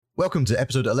Welcome to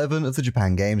episode 11 of the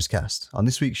Japan Games Cast. On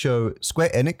this week's show,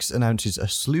 Square Enix announces a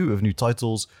slew of new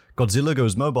titles, Godzilla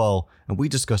goes mobile, and we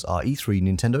discuss our E3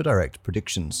 Nintendo Direct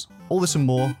predictions. All this and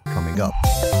more coming up.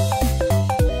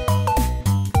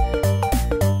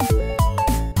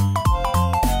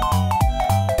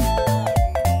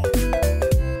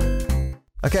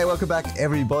 Okay, welcome back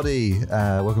everybody.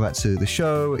 Welcome back to the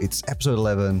show. It's episode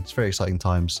 11. It's very exciting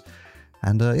times.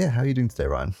 And how are you doing today,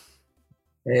 Ryan?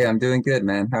 Hey, I'm doing good,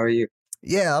 man. How are you?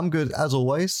 Yeah, I'm good as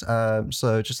always.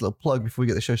 So just a little plug before we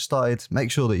get the show started.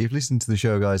 Make sure that you've listened to the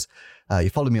show, guys.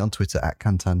 You follow me on Twitter at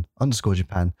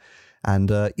Kantan_Japan.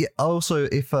 And also,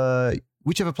 if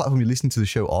whichever platform you listen to the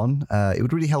show on, it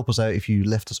would really help us out if you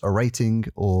left us a rating,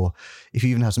 or if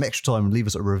you even have some extra time, leave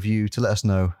us a review to let us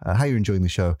know how you're enjoying the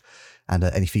show and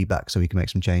any feedback so we can make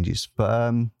some changes.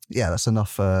 But that's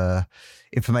enough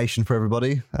information for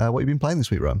everybody. What have you been playing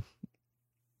this week, Ryan?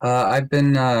 I've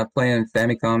been playing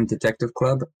Famicom Detective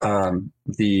Club,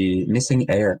 the Missing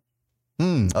Heir.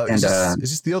 Is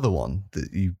this the other one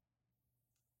that you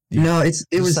No, it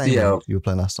was the you were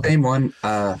playing last time. Same one.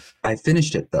 I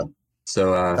finished it though,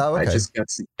 so okay. I just got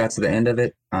to the end of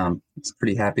it. It's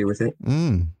pretty happy with it.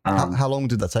 How long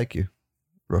did that take you,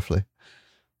 roughly?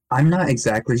 I'm not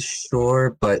exactly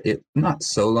sure, but not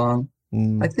so long.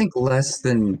 I think less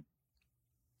than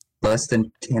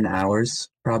 10 hours,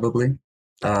 probably.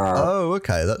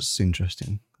 Okay, that's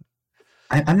interesting.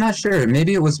 I'm not sure.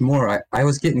 Maybe it was more. I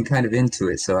was getting kind of into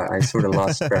it, so I sort of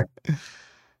lost track.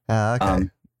 Okay.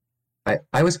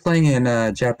 I was playing in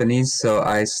Japanese, so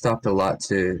I stopped a lot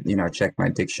to check my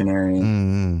dictionary.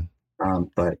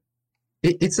 But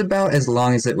it's about as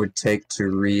long as it would take to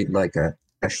read like a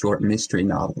short mystery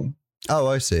novel. Oh,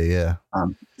 I see. Yeah.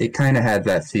 It kind of had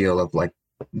that feel of like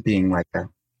being like a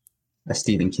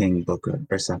Stephen King book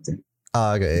or something.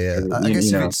 Okay, yeah. I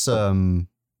guess if it's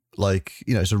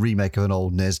it's a remake of an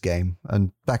old NES game,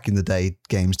 and back in the day,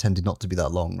 games tended not to be that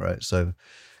long, right? So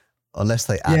unless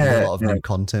they add a lot of new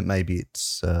content, maybe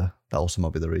it's that also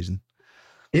might be the reason.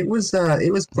 It was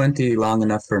plenty long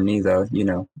enough for me, though.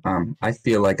 I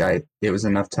feel like it was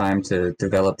enough time to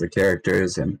develop the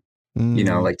characters and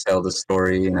tell the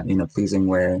story in a pleasing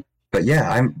way. But yeah,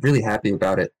 I'm really happy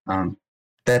about it.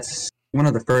 That's one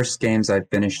of the first games I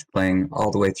finished playing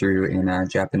all the way through in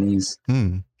Japanese.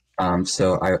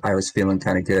 So I was feeling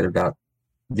kind of good about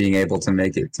being able to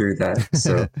make it through that.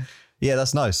 So yeah,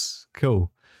 that's nice.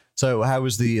 Cool. So how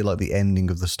was the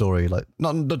ending of the story?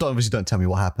 Obviously don't tell me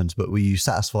what happens, but were you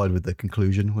satisfied with the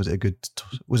conclusion? Was it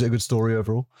a good story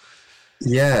overall?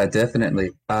 Yeah, definitely.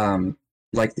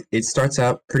 It starts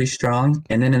out pretty strong,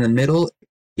 and then in the middle,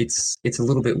 it's a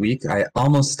little bit weak. I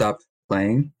almost stopped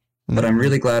playing. But I'm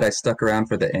really glad I stuck around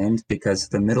for the end, because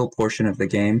the middle portion of the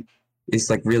game is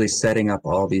like really setting up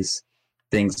all these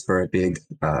things for a big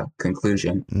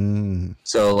conclusion.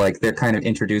 So like they're kind of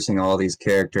introducing all these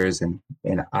characters and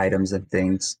items and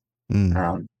things.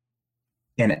 And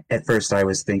at first I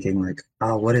was thinking like,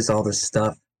 oh, what is all this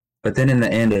stuff? But then in the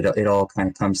end, it all kind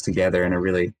of comes together in a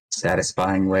really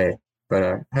satisfying way.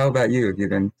 But how about you? Have you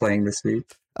been playing this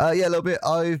week? Yeah, a little bit.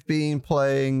 I've been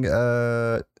playing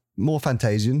more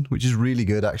Fantasian, which is really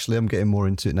good, actually. I'm getting more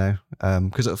into it now.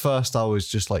 Because at first I was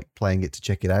just like playing it to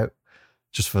check it out,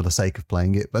 just for the sake of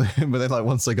playing it. But then like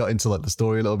once I got into like the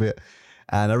story a little bit,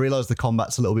 and I realized the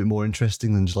combat's a little bit more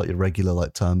interesting than just like your regular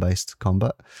like turn-based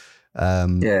combat.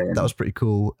 That was pretty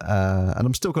cool. And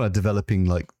I'm still kind of developing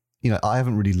I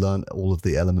haven't really learned all of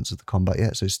the elements of the combat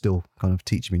yet, so it's still kind of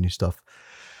teaching me new stuff.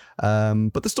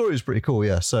 But the story is pretty cool,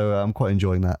 yeah. So I'm quite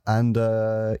enjoying that. And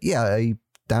I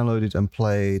downloaded and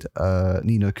played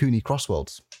Ni no Kuni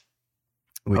Crossworlds,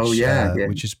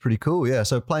 which is pretty cool. Yeah,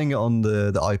 so playing it on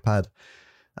the iPad,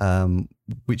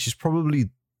 which is probably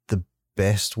the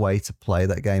best way to play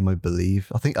that game, I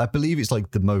believe. I believe it's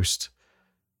like the most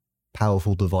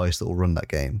powerful device that will run that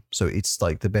game. So it's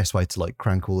like the best way to like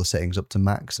crank all the settings up to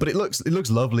max. But it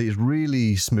looks lovely. It's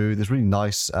really smooth. It's really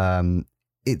nice.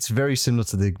 It's very similar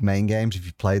to the main games if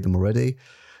you've played them already.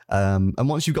 And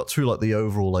once you've got through like the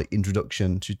overall like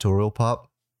introduction tutorial part,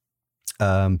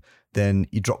 then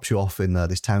it drops you off in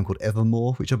this town called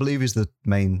Evermore, which I believe is the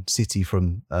main city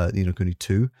from Ni no Kuni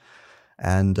 2.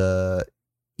 And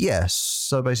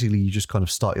so basically you just kind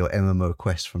of start your MMO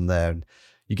quest from there, and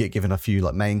you get given a few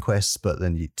like main quests, but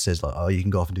then it says like, oh, you can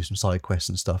go off and do some side quests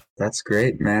and stuff. That's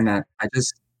great, man. I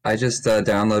just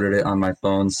downloaded it on my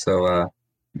phone, so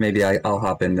maybe I'll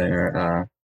hop in there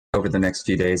over the next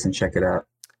few days and check it out.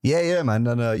 Yeah, man.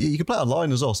 And you can play it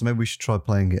online as well, so maybe we should try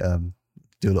playing it,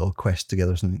 do a little quest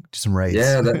together or something, do some raids.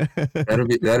 Yeah,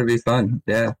 that'll be fun.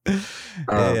 Yeah.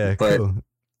 But cool.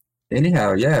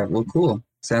 Anyhow, yeah, well, cool.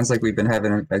 Sounds like we've been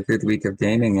having a good week of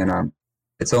gaming, and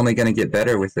it's only going to get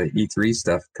better with the E3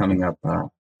 stuff coming up.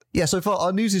 Yeah, so for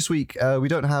our news this week, we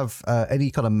don't have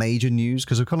any kind of major news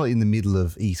because we're kind of in the middle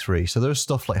of E3. So there's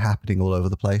stuff like happening all over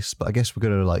the place, but I guess we're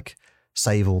going to like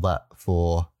save all that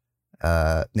for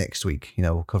next week. You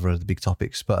know, we'll cover the big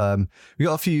topics, but we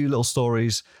got a few little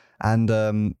stories,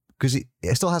 and because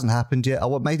it still hasn't happened yet,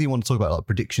 I mainly want to talk about like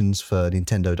predictions for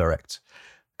Nintendo Direct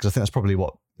because I think that's probably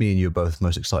what me and you are both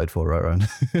most excited for, right, Ryan?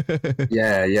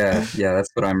 Yeah. That's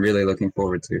what I'm really looking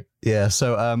forward to. Yeah.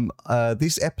 So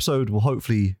this episode will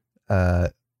hopefully,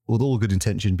 with all good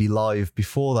intention, be live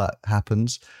before that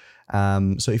happens.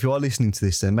 So if you are listening to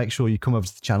this, then make sure you come over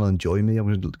to the channel and join me. I'm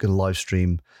going to live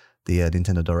stream the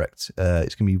Nintendo Direct.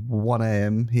 It's going to be 1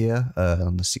 a.m. here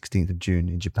on the 16th of June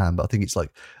in Japan, but I think it's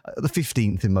like the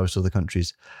 15th in most other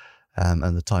countries,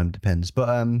 and the time depends.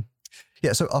 But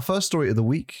yeah, so our first story of the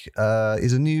week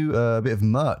is a new bit of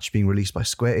merch being released by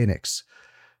Square Enix,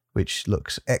 which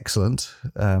looks excellent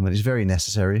and is very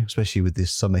necessary, especially with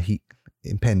this summer heat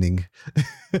impending.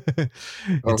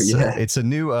 It's a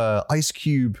new ice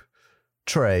cube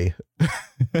tray.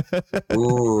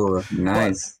 Ooh,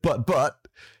 nice. But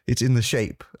it's in the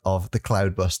shape of the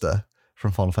Cloudbuster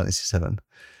from Final Fantasy VII.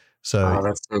 So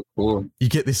that's so cool. You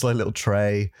get this like little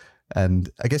tray, and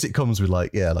I guess it comes with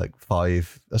like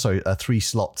 3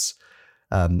 slots.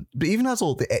 But even has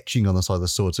all the etching on the side of the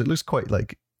sword, so it looks quite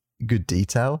like good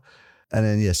detail. And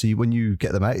then so when you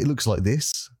get them out, it looks like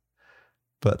this.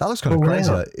 But that looks kind of crazy.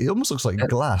 Wow. It almost looks like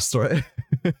glass, right?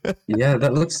 Yeah,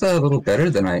 that looks a little better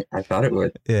than I thought it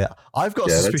would. Yeah, I've got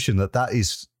a suspicion that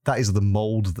is the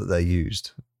mold that they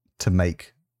used to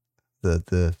make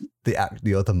the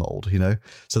other mold, you know?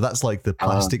 So that's like the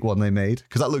plastic one they made,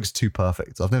 because that looks too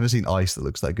perfect. I've never seen ice that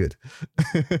looks that good.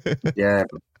 Yeah,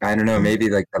 I don't know, maybe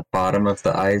like the bottom of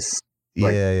the ice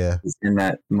is in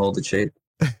that molded shape.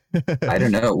 I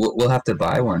don't know. We'll have to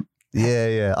buy one.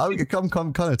 Yeah. I'm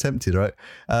kind of tempted, right?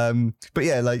 But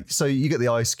yeah, like, so you get the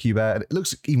ice cube out, and it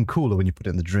looks even cooler when you put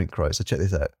it in the drink, right? So check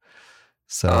this out.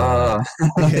 So,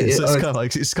 so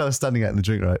it's kind of standing out in the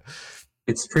drink, right?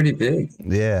 It's pretty big.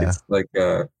 Yeah. It's like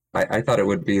I thought it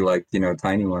would be like, a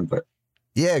tiny one, but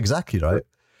yeah, exactly, right?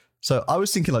 So I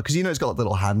was thinking like, because it's got like a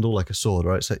little handle like a sword,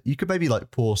 right? So you could maybe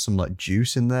like pour some like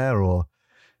juice in there, or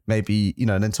maybe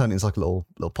and then turn it into like a little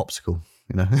popsicle.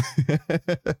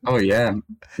 Oh yeah,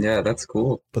 that's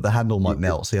cool. But the handle might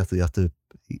melt, so you have to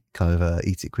kind of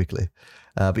eat it quickly.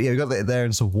 But yeah, we got it there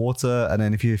and some water, and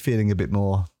then if you're feeling a bit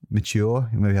more mature,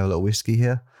 you maybe have a little whiskey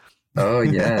here. Oh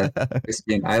yeah,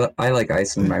 whiskey. I like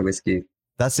ice in my whiskey.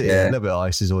 That's it. Yeah, a little bit of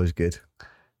ice is always good.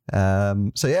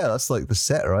 So yeah, that's like the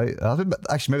set, right? I think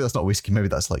actually maybe that's not whiskey, maybe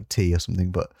that's like tea or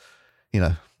something. But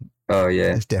oh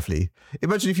yeah, it's definitely.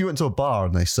 Imagine if you went to a bar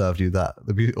and they served you that.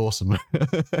 That'd be awesome.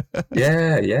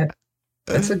 Yeah.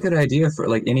 That's a good idea for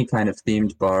like any kind of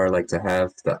themed bar, like to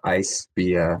have the ice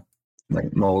be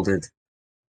like molded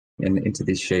into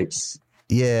these shapes.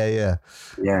 Yeah.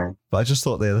 But I just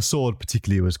thought the sword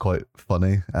particularly was quite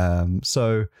funny.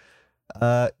 So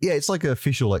it's like an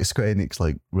official like Square Enix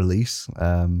like release.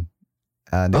 And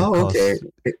okay.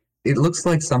 It looks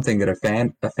like something that a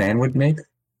fan would make.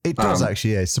 It does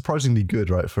actually. Yeah, it's surprisingly good,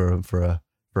 right? For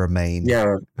a main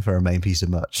piece of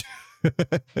merch.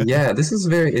 Yeah, this is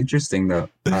very interesting though.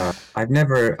 I've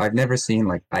never seen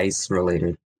like ice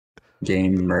related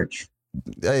game merch.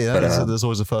 Yeah, there's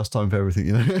always a first time for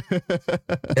everything, Yeah,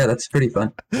 that's pretty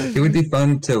fun. It would be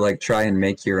fun to like try and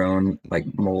make your own like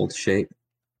mold shape.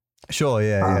 Sure,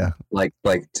 yeah. Like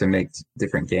to make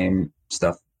different game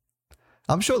stuff.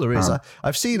 I'm sure there is.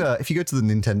 I've seen if you go to the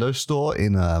Nintendo store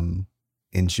in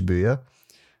Shibuya,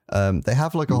 they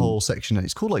have like a whole section.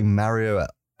 It's called like Mario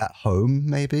at Home,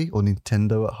 maybe, or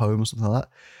Nintendo at Home or something like that.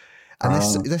 And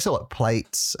they sell like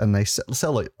plates, and they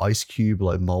sell like ice cube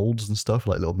like molds and stuff,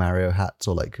 like little Mario hats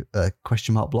or like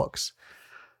question mark blocks.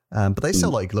 But they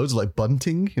sell like loads of like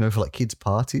bunting, for like kids'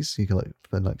 parties. You can like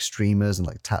put like streamers and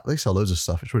like they sell loads of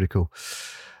stuff. It's really cool.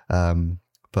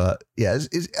 But yeah,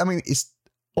 it's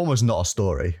almost not a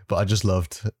story, but I just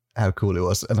loved how cool it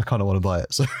was, and I kind of want to buy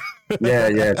it. So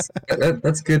yeah,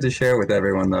 that's good to share with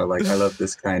everyone though. Like I love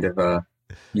this kind of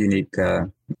unique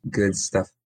good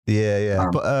stuff. Yeah.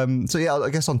 But so yeah, I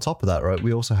guess on top of that, right,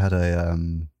 we also had a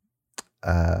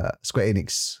Square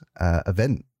Enix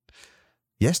event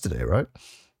yesterday, right?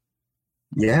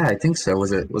 Yeah, I think so.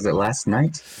 Was it last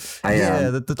night?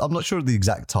 I'm not sure of the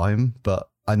exact time, but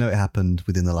I know it happened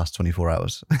within the last 24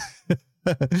 hours.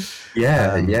 I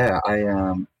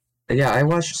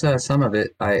watched some of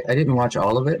it. I didn't watch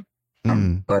all of it,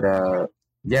 but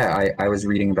I was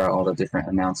reading about all the different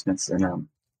announcements, and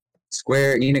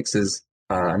Square Enix's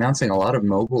announcing a lot of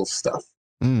mobile stuff.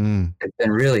 Mm. It's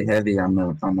been really heavy on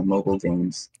the mobile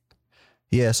games.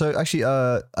 Yeah, so actually,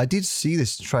 I did see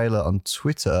this trailer on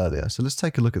Twitter earlier. So let's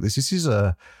take a look at this. This is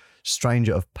a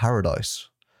Stranger of Paradise,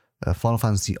 Final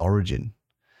Fantasy Origin.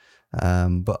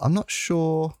 But I'm not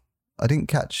sure. I didn't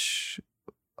catch.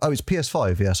 Oh, it's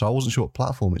PS5. Yeah, so I wasn't sure what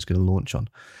platform it's going to launch on.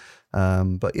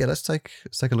 But yeah, let's take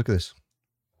a look at this.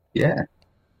 Yeah.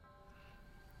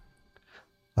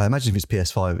 I imagine if it's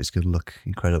PS5, it's going to look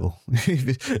incredible,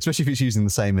 especially if it's using the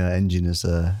same engine as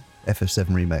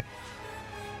FF7 Remake.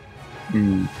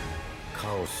 Mm.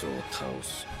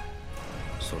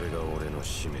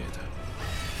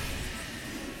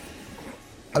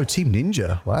 Oh, Team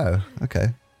Ninja. Wow. Okay.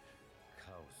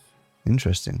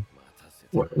 Interesting.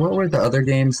 What were the other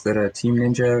games that Team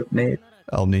Ninja made?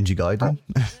 Oh, Ninja Gaiden.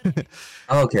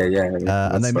 Oh, okay, yeah.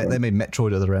 And they made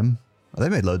Metroid Other M. They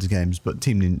made loads of games, but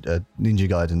Team Ninja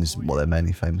Gaiden is what they're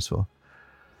mainly famous for.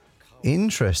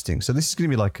 Interesting. So this is going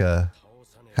to be like a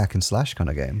hack and slash kind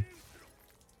of game.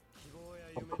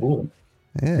 Oh, cool.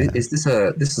 Yeah. Is this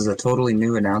a totally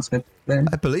new announcement then?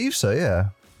 I believe so. Yeah.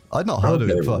 I'd not heard of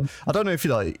it before. Okay. I don't know if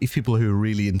people who are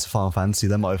really into Final Fantasy,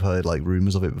 they might have heard like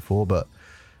rumors of it before, but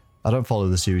I don't follow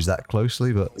the series that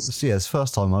closely. But yeah, it's the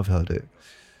first time I've heard it.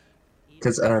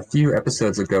 Because a few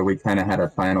episodes ago, we kind of had a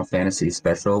Final Fantasy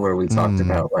special where we talked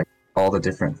about like all the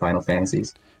different Final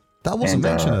Fantasies. That wasn't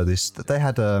mentioned though. That they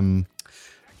had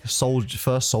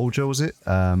First Soldier, was it?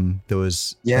 There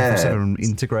was FF7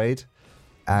 Intergrade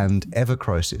and Ever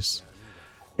Crisis.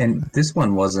 And this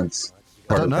one wasn't.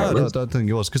 I don't know. I don't think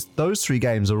it was, because those three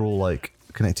games are all like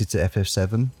connected to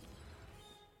FF7,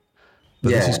 but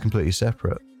this is completely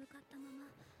separate.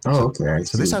 Oh, okay.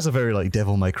 So this has a very like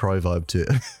Devil May Cry vibe to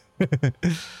it.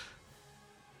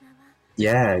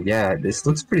 Yeah. This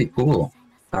looks pretty cool.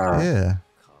 Yeah.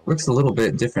 Looks a little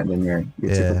bit different than your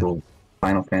typical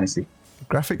Final Fantasy.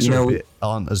 Graphics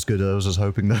aren't as good as I was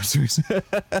hoping those.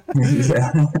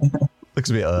 Yeah. Looks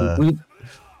a bit.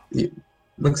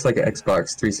 Looks like an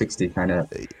Xbox 360 kind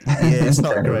of. Yeah, it's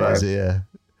not great, is it?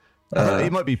 Yeah.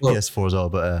 It might be PS4 as well,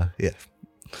 but yeah.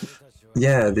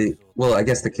 Yeah, I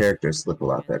guess the characters look a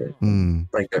lot better.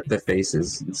 Like their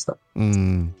faces and stuff.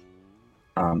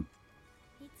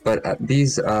 But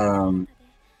these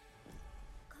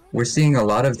we're seeing a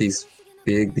lot of these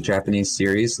big Japanese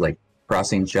series like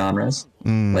crossing genres.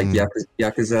 Like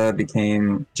Yakuza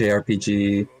became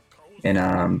JRPG,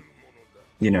 and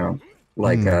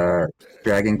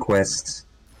Dragon Quest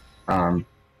it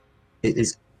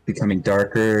is becoming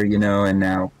darker, and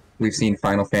now we've seen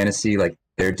Final Fantasy, like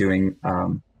they're doing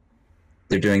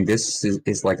this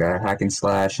is like a hack and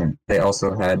slash, and they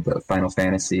also had the Final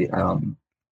Fantasy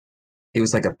it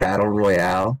was like a battle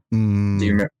royale. Do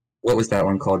you remember what was that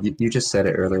one called? You just said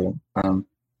it earlier.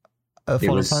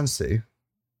 Final Fantasy.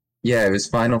 Yeah, it was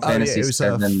Final Fantasy. Yeah, it was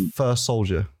 7. First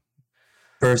Soldier.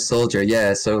 First Soldier,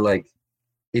 yeah. So like,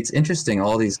 it's interesting.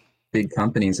 All these big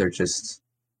companies are just,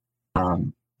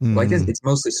 like it's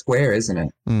mostly Square, isn't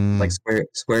it? Like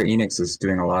Square Enix is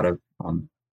doing a lot of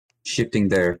shifting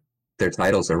their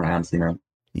titles around.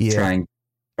 Trying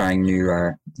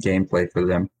new gameplay for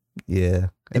them. Yeah,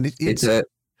 and it's a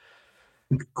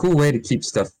cool way to keep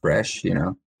stuff fresh.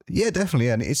 Yeah, definitely,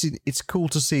 and it's cool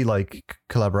to see like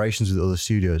collaborations with other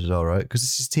studios as well, right? Because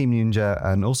this is Team Ninja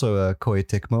and also Koei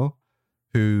Tecmo,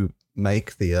 who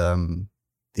make the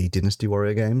Dynasty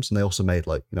Warrior games, and they also made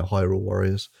like Hyrule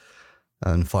Warriors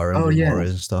and Fire Emblem Warriors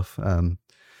and stuff.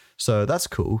 So that's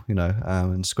cool,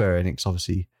 and Square Enix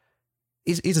obviously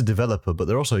is a developer, but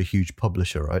they're also a huge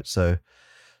publisher, right? So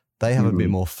they have a bit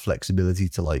more flexibility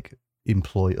to like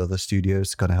employ other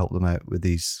studios to kind of help them out with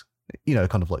these,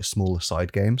 kind of like smaller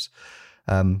side games.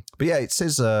 But yeah, it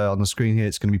says on the screen here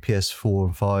it's going to be PS4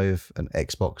 and 5 and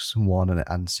Xbox One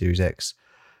and Series X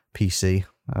PC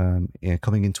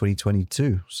coming in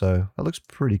 2022. So that looks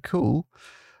pretty cool.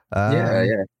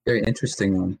 Yeah, very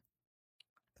interesting one.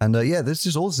 And there's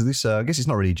just also this. I guess it's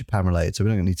not really Japan related, so we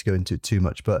don't need to go into it too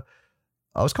much. But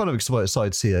I was kind of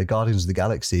excited to see a Guardians of the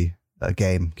Galaxy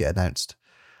game get announced.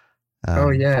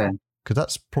 Because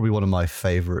that's probably one of my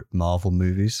favorite Marvel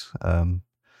movies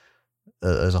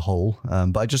as a whole.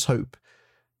 But I just hope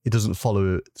it doesn't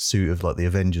follow suit of like the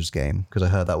Avengers game, because I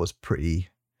heard that was pretty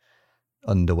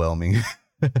underwhelming.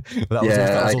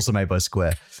 that was also made by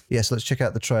Square. Yeah, so let's check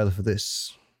out the trailer for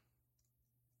this.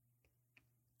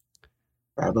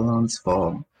 Babylon's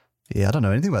Fall. Yeah, I don't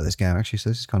know anything about this game actually, so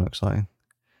this is kind of exciting.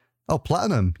 Oh,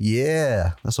 Platinum.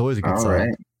 Yeah, that's always a good sign.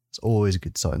 Right. It's always a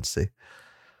good sign to see.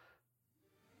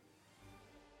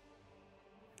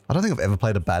 I don't think I've ever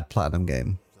played a bad Platinum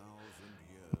game.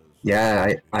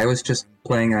 Yeah, I was just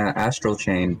playing Astral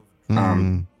Chain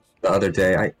the other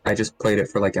day. I just played it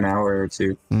for like an hour or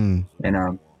two, and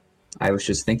I was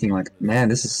just thinking like, man,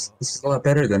 this is a lot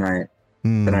better than I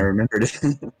remembered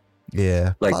it.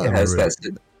 Yeah, Like it has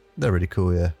that. They're really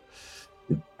cool. Yeah,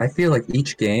 I feel like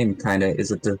each game kind of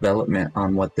is a development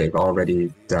on what they've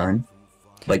already done.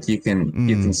 Like you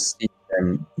can see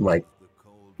them like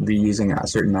reusing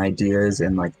certain ideas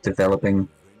and like developing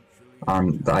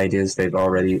on the ideas they've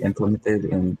already implemented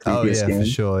in previous games.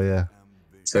 For sure. Yeah.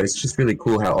 So it's just really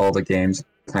cool how all the games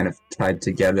kind of tied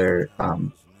together,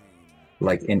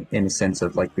 like in a sense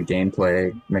of like the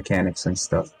gameplay mechanics and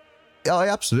stuff. Oh,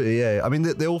 absolutely, yeah. I mean,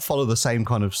 they all follow the same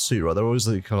kind of suit, right? They're always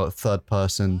like kind of like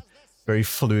third-person, very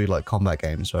fluid like combat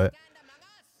games, right?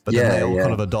 But then they all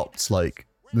kind of adopt like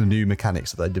the new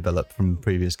mechanics that they developed from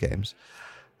previous games.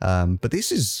 But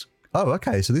this is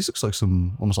okay. So this looks like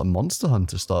some almost like Monster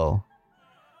Hunter style.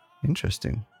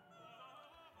 Interesting.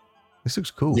 This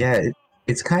looks cool. Yeah,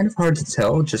 it's kind of hard to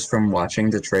tell just from watching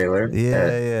the trailer.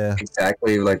 Yeah.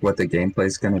 Exactly like what the gameplay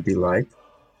is going to be like.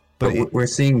 But we're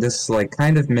seeing this like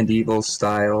kind of medieval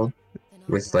style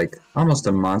with like almost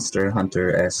a Monster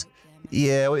Hunter-esque.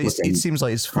 Yeah, well, it seems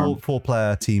like it's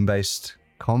four-player team-based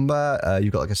combat.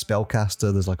 You've got like a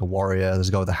spellcaster, there's like a warrior, there's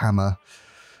a guy with a hammer.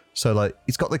 So like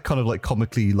it's got the kind of like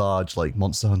comically large like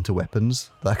Monster Hunter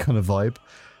weapons, that kind of vibe.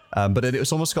 But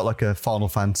it's almost got like a Final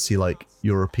Fantasy like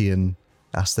European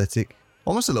aesthetic.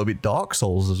 Almost a little bit Dark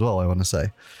Souls as well, I want to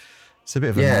say. It's a bit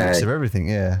of a mix of everything,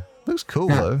 yeah. Looks cool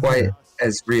though. Quite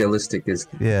as realistic as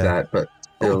that, but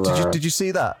still, did you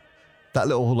see that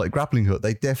little like grappling hook?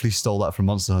 They definitely stole that from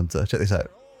Monster Hunter. Check this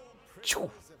out.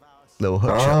 Little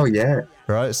hook shot. Yeah,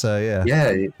 right. So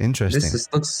interesting.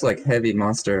 This looks like heavy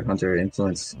Monster Hunter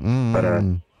influence, but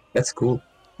that's cool.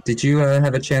 Did you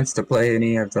have a chance to play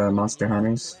any of the Monster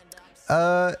Hunters?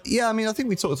 Yeah, I mean, I think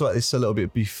we talked about this a little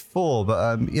bit before,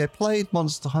 but played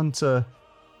Monster Hunter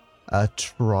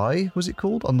Try, was it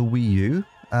called, on the Wii U.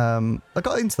 I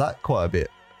got into that quite a bit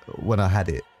when I had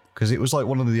it, because it was like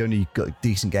one of the only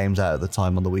decent games out at the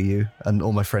time on the Wii U, and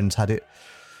all my friends had it,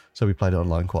 so we played it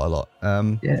online quite a lot.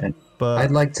 But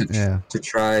I'd like to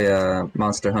try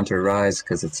Monster Hunter Rise,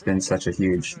 because it's been such a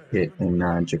huge hit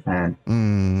in Japan.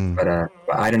 But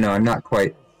I don't know, I'm not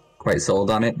quite sold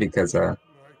on it, because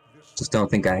just don't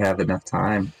think I have enough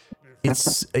time.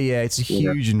 It's a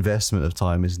huge investment of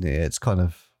time, isn't it? It's kind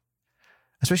of,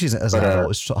 especially as an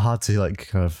adult, it's hard to like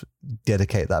kind of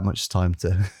dedicate that much time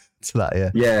to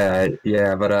that.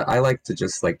 Yeah. But I like to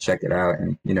just like check it out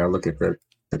and look at the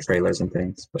trailers and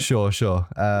things. But, sure.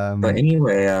 But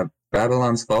anyway,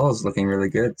 Babylon's Fall is looking really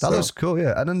good. That looks cool,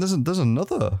 yeah. And then there's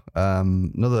another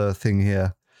thing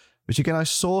here, which again I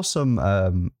saw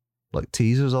some like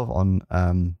teasers of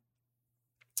on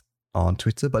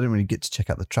Twitter, but I didn't really get to check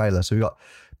out the trailer. So we got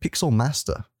Pixel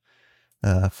Master,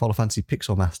 Final Fantasy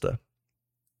Pixel Master.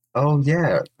 Oh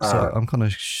yeah. So I'm kind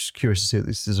of curious to see.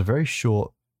 This is a very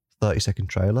short 30-second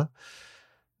trailer.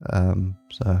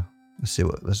 So let's see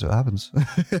what happens.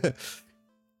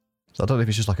 So I don't know if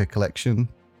it's just like a collection.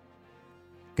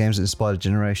 Games that inspired a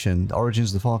generation. The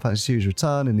origins of the Final Fantasy series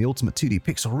return in the ultimate 2D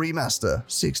pixel remaster.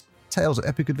 6 tales of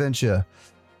epic adventure.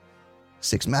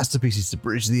 6 masterpieces to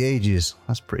bridge the ages.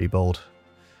 That's pretty bold.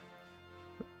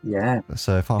 Yeah.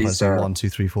 So Final Fantasy 1, 2,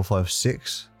 3, 4, 5,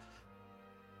 6.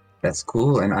 That's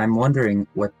cool. And I'm wondering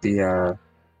what the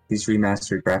these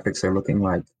remastered graphics are looking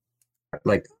like.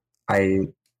 Like I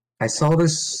saw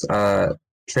this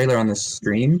trailer on the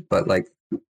stream, but like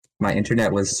my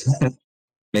internet was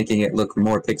making it look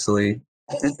more pixely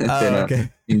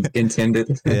than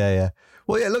intended. Yeah.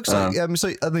 Well, yeah, it looks like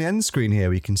so on the end screen here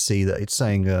we can see that it's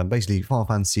saying basically Final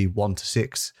Fantasy 1 to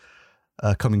 6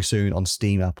 coming soon on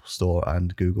Steam, Apple Store,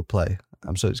 and Google Play.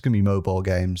 So it's going to be mobile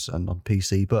games and on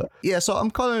PC. But yeah, so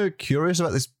I'm kind of curious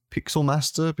about this Pixel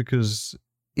Master because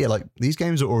like these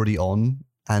games are already on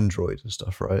Android and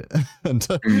stuff, right? And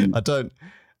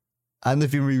and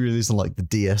they've been re-released on like the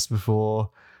DS before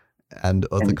and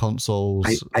other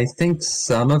consoles. I think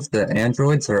some of the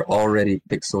Androids are already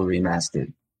pixel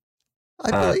remastered.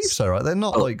 I believe so, right? They're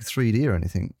not like 3D or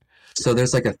anything. So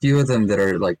there's like a few of them that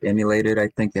are like emulated, I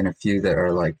think, and a few that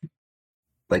are like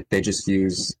they just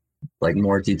use like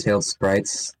more detailed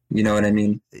sprites. You know what I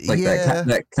mean? Like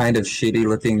that kind of shitty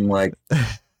looking like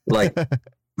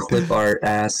clip art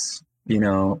ass,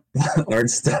 art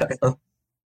style.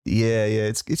 Yeah.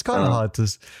 It's kind of hard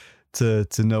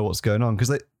to know what's going on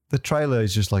because the trailer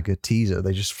is just like a teaser.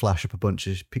 They just flash up a bunch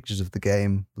of pictures of the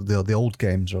game, the old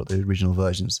games or the original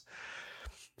versions.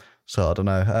 So I don't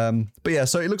know. But yeah,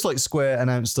 so it looks like Square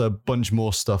announced a bunch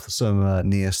more stuff, some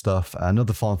Nier stuff,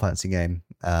 another Final Fantasy game,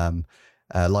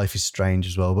 Life is Strange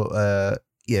as well. But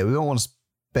we don't want to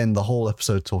spend the whole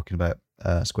episode talking about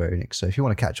Square Enix. So if you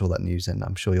want to catch all that news, then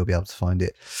I'm sure you'll be able to find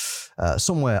it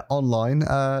somewhere online.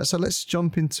 So let's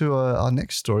jump into our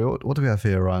next story. What do we have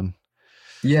here, Ryan?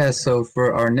 Yeah, so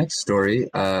for our next story,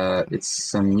 it's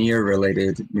some Nier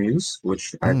related news,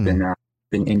 which I've been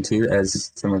into,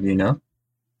 as some of you know.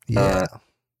 Yeah.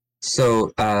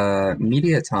 So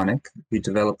Mediatonic, the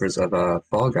developers of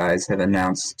Fall Guys, have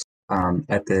announced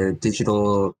at the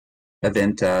digital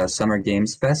event Summer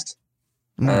Games Fest,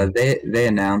 they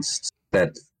announced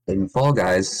that in Fall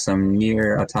Guys, some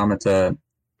Nier Automata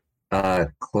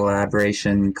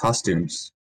collaboration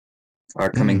costumes are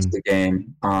coming to the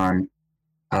game on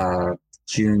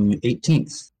June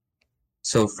 18th.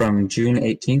 So from June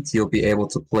 18th, you'll be able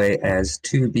to play as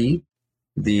 2B,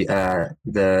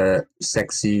 the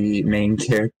sexy main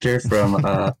character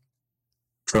from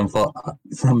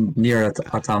Nier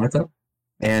Automata.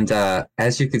 And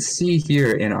as you can see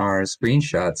here in our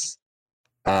screenshots,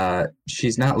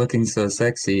 she's not looking so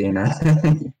sexy in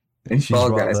She's Fall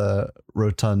Guys. rather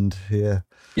rotund here.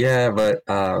 Yeah, but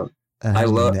I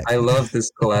love this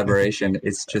collaboration.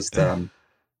 It's just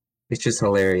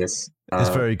hilarious. It's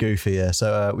very goofy, yeah.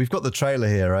 So we've got the trailer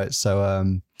here, right?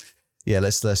 So yeah,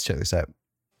 let's check this out.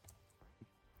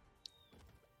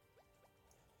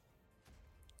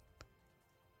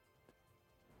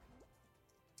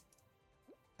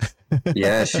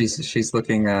 Yeah, she's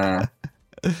looking quite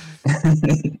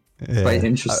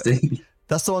interesting.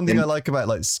 That's the one thing I like about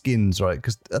like skins, right?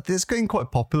 Because it's getting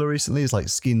quite popular recently. Is like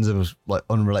skins of like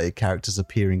unrelated characters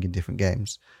appearing in different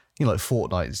games. You know, like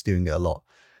Fortnite is doing it a lot,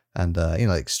 and you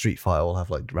know, like Street Fighter will have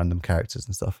like random characters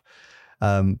and stuff.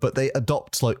 But they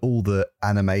adopt like all the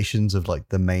animations of like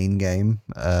the main game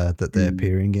that they're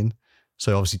appearing in.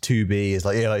 So obviously 2B is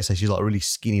like, yeah, like I say, she's like a really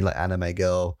skinny like anime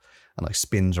girl and like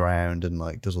spins around and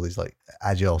like does all these like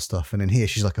agile stuff. And then here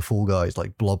she's like a Fall Guys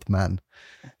like blob man,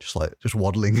 just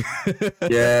waddling.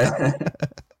 Yeah,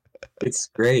 it's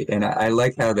great, and I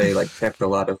like how they like kept a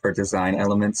lot of her design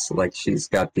elements. Like she's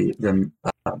got the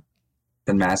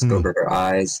mask over her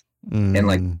eyes. And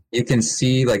like you can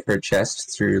see like her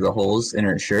chest through the holes in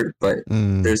her shirt, but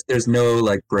there's no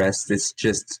like breast. It's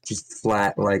just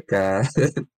flat like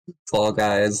Fall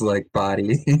Guys like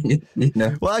body. You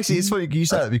know. Well, actually, it's funny you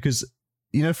say that because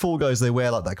you know Fall Guys, they wear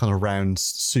like that kind of round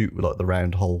suit with like the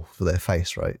round hole for their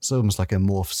face, right? It's almost like a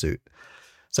morph suit.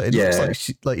 So it looks like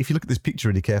like if you look at this picture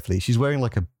really carefully, she's wearing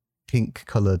like a pink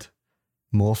colored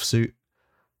morph suit,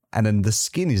 and then the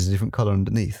skin is a different color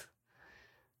underneath.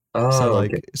 Oh, so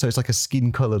like, okay. So it's like a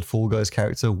skin-colored Fall Guys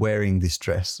character wearing this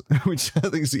dress, which I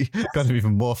think is kind of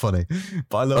even more funny.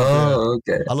 But I love,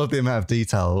 I love the amount of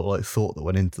detail, like thought that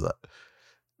went into that.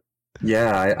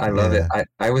 Yeah, I love it.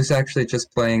 I was actually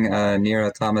just playing Nier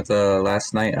Automata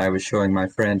last night. I was showing my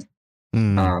friend,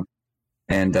 and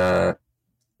yeah,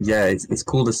 it's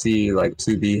cool to see like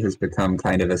 2B has become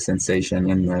kind of a sensation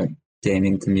in the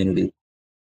gaming community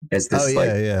as this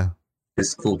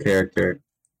this cool character.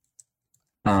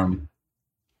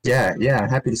 Yeah,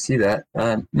 happy to see that.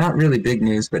 Not really big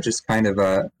news, but just kind of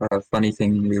a funny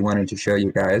thing we wanted to show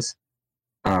you guys.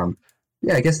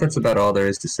 Yeah, I guess that's about all there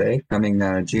is to say. Coming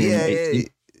June 18th.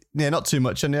 Yeah, not too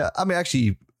much. And I mean,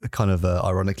 actually, kind of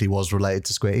ironically was related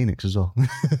to Square Enix as well.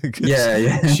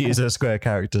 Yeah. She is a Square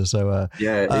character, so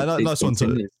nice one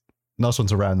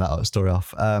to round that story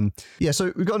off. Yeah,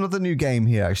 so we've got another new game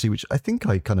here, actually, which I think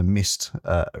I kind of missed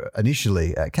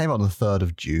initially. It came out on the 3rd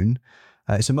of June.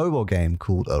 It's a mobile game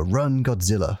called Run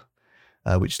Godzilla,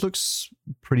 which looks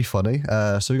pretty funny.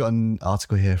 So we got an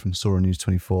article here from Sora News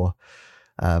 24,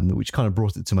 which kind of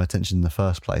brought it to my attention in the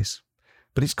first place.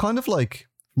 But it's kind of like,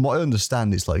 from what I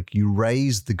understand, it's like you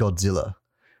raise the Godzilla,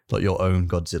 like your own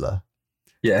Godzilla,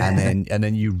 and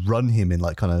then you run him in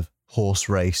like kind of horse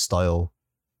race style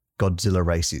Godzilla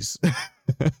races.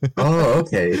 Oh,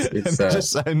 okay. It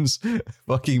just sounds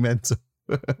fucking mental.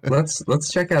 Let's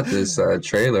check out this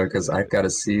trailer because I've got to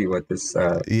see what this.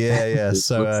 This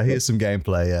so here's some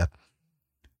gameplay. Yeah.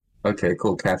 Okay,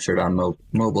 cool. Captured on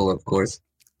mobile, of course.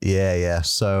 Yeah.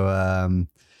 So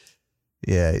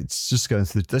it's just going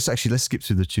through. Let's skip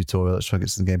through the tutorial. Let's try and get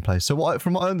some gameplay. So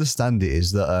from what I understand, it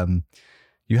is that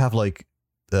you have like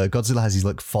Godzilla has these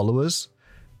like followers,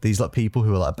 these like people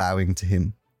who are like bowing to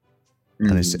him,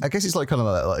 and I guess it's like kind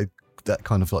of like that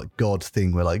kind of like God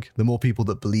thing where like the more people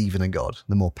that believe in a God,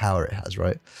 the more power it has,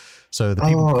 right? So the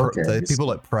people people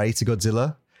like pray to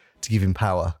Godzilla to give him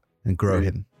power and grow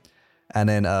him. And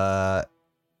then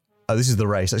this is the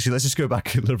race. Actually, let's just go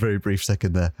back in a very brief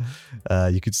second there.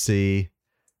 You could see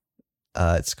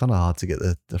it's kind of hard to get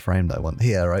the frame that I want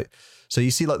here, right? So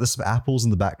you see like there's some apples in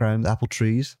the background, apple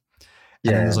trees.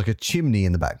 And then there's like a chimney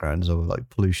in the background, so like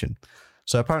pollution.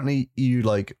 So apparently you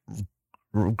like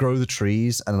grow the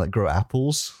trees and like grow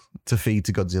apples to feed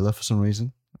to Godzilla for some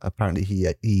reason. Apparently he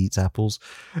eats apples.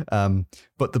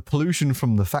 But the pollution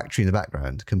from the factory in the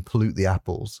background can pollute the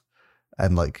apples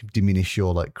and like diminish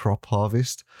your like crop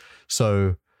harvest.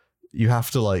 So you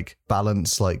have to like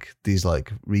balance like these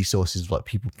like resources of like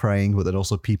people praying, but then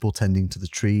also people tending to the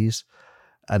trees.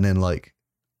 And then like,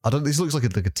 this looks like a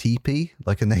teepee,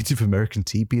 like a Native American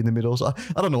teepee in the middle. So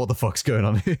I don't know what the fuck's going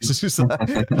on here. It's just an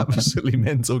absolutely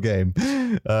mental game.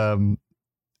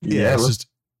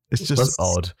 It's just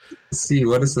odd. See,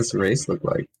 what does this race look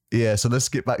like? Yeah, so let's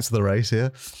get back to the race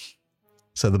here.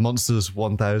 So the Monsters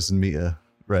 1,000 meter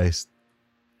race.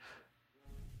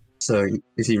 So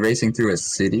is he racing through a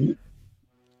city?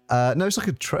 No, it's like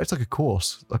it's like a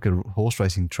course, like a horse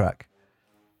racing track.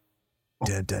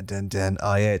 Dun, dun, dun, dun.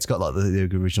 Oh yeah, it's got like the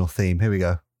original theme. Here we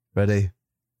go. Ready?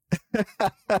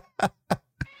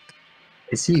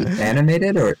 Is he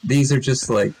animated, or these are just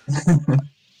like?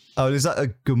 Oh, is that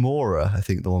a Gamora? I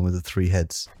think the one with the 3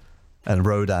 heads, and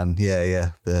Rodan.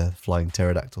 Yeah, the flying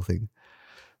pterodactyl thing.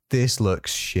 This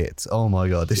looks shit. Oh my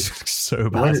god, this looks so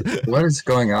bad. What is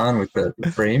going on with the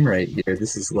frame rate here?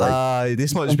 This is like.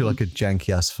 This might just be like a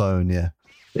janky ass phone. Yeah.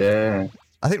 Yeah.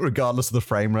 I think regardless of the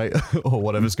frame rate or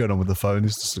whatever's going on with the phone,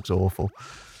 this just looks awful.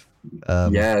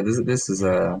 Yeah, this is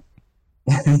a.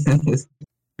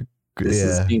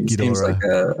 Seems like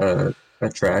a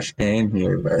trash game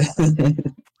here, but.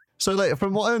 So like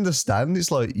from what I understand,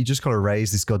 it's like you just kind of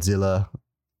raise this Godzilla,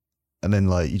 and then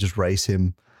like you just race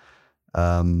him,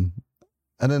 and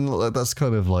then like, that's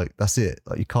kind of like that's it.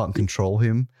 Like you can't control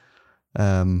him.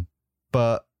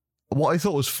 But what I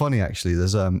thought was funny actually,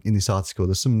 there's in this article,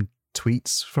 there's some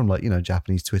tweets from like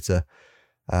Japanese Twitter,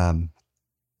 kind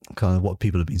of what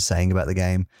people have been saying about the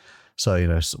game.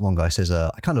 So one guy says,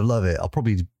 "I kind of love it. I'll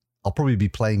probably be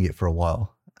playing it for a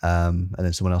while." And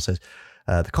then someone else says,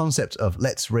 "The concept of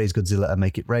let's raise Godzilla and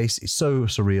make it race is so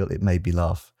surreal it made me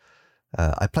laugh.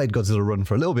 I played Godzilla Run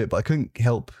for a little bit, but I couldn't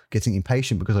help getting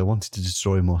impatient because I wanted to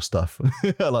destroy more stuff."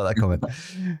 I like that comment.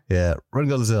 Yeah, Run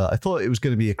Godzilla. I thought it was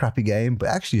going to be a crappy game, but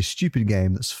actually a stupid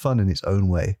game that's fun in its own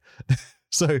way.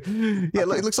 So yeah, it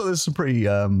looks like there's some pretty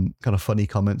kind of funny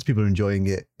comments. People are enjoying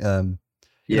it.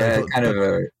 Yeah, kind of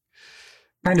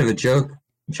a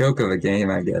joke of a game,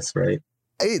 I guess, right?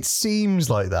 It seems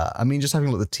like that. I mean, just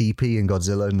having like the TP and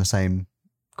Godzilla in the same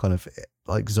kind of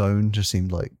like zone just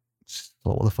seemed like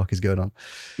what the fuck is going on?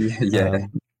 Yeah.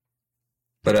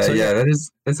 But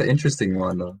that's an interesting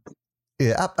one though.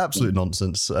 Yeah, absolute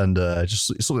nonsense, and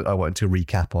just something I wanted to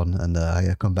recap on and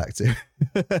come back to.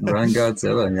 Run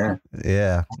Godzilla,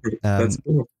 yeah. That's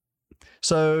cool.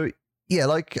 So yeah,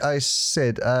 like I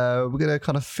said, we're gonna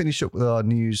kind of finish up with our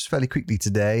news fairly quickly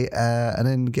today, and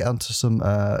then get onto some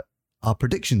our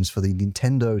predictions for the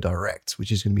Nintendo Direct,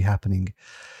 which is going to be happening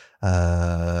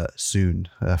soon.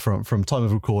 From time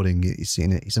of recording, it's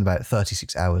in about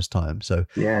 36 hours time. So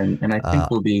yeah, and I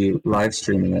think we'll be live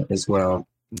streaming it as well.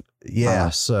 Yeah,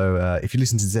 so if you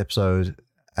listen to this episode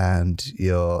and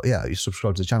you're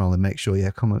subscribed to the channel, then make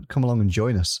sure come along and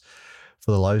join us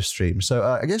for the live stream. So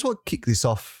I guess what kicked this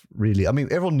off really, I mean,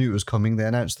 everyone knew it was coming. They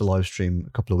announced the live stream a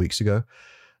couple of weeks ago,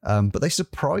 but they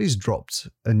surprise dropped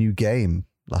a new game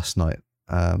last night.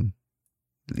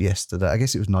 Yesterday, I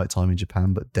guess it was nighttime in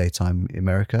Japan, but daytime in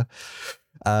America.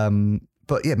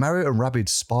 But yeah, Mario and Rabbids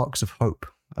Sparks of Hope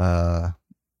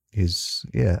is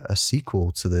a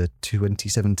sequel to the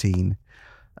 2017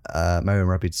 Mario and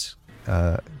Rabbids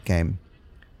game,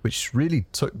 which really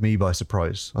took me by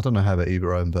surprise. I don't know how about you,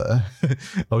 Brian, but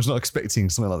I was not expecting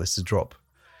something like this to drop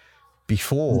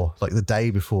before, like the day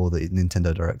before the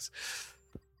Nintendo Direct.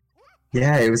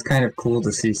 Yeah, it was kind of cool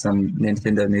to see some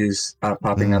Nintendo news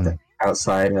popping up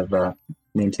outside of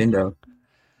Nintendo.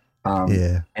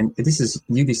 And this is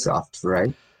Ubisoft,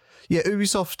 right? Yeah,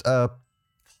 Ubisoft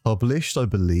published, I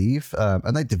believe,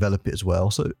 and they develop it as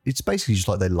well. So it's basically just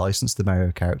like they license the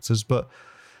Mario characters, but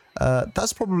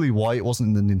that's probably why it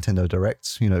wasn't in the Nintendo Direct.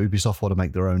 Ubisoft want to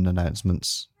make their own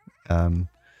announcements.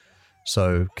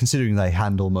 So considering they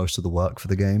handle most of the work for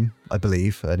the game, I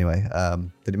believe, anyway,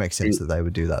 then it makes sense that they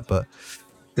would do that. But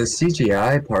the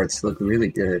CGI parts look really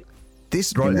good.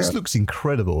 This looks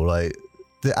incredible. Like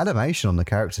the animation on the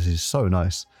characters is so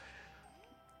nice.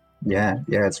 Yeah,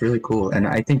 it's really cool. And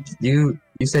I think you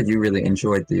said you really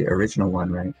enjoyed the original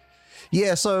one, right?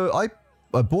 Yeah, so I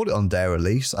bought it on day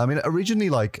release. I mean, originally,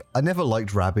 like, I never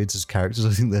liked Rabbids as characters. I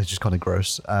think they're just kind of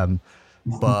gross.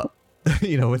 But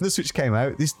when the Switch came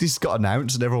out, this got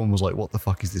announced and everyone was like, what the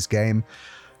fuck is this game?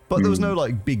 But there was no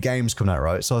like big games coming out,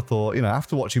 right? So I thought,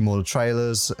 after watching more of the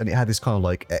trailers, and it had this kind of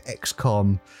like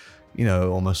XCOM you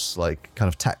know, almost like kind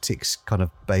of tactics kind of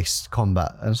based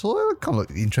combat. And so kind of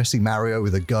like interesting Mario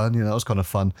with a gun, you know, that was kind of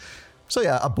fun. So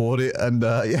yeah, I bought it and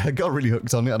yeah, I got really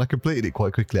hooked on it and I completed it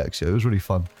quite quickly actually. It was really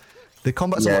fun. The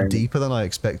combat's a lot deeper than I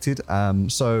expected.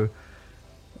 So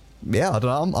yeah, I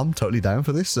don't know, I'm totally down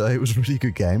for this. It was a really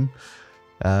good game.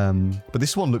 But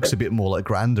this one looks a bit more like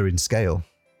grander in scale.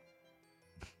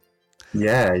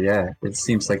 Yeah, yeah. It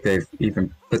seems like they've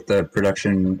even put the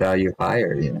production value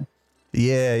higher, you know.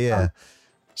 Yeah.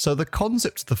 So the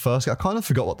concept of the first, I kind of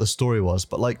forgot what the story was,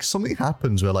 but like something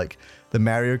happens where like the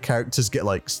Mario characters get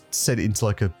like sent into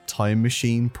like a time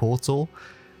machine portal,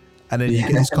 and then you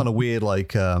get this kind of weird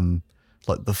like The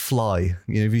Fly.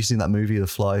 You know, have you seen that movie, The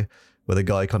Fly, where the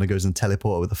guy kind of goes in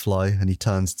teleporter with a fly and he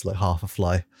turns to like half a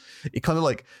fly? It kind of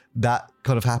like that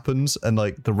kind of happens, and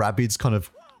like the Rabbids kind of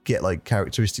get like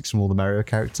characteristics from all the Mario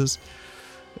characters.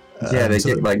 Yeah, they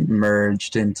get like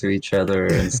merged into each other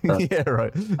and stuff. Yeah,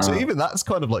 right. So even that's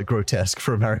kind of like grotesque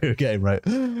for a Mario game, right?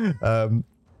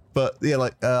 But yeah,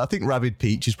 like I think Rabbid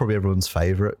Peach is probably everyone's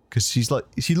favorite because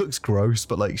she looks gross,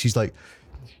 but like she's a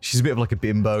bit of like a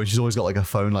bimbo. She's always got like a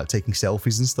phone, like taking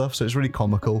selfies and stuff. So it's really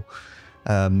comical.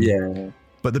 Yeah.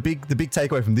 But the big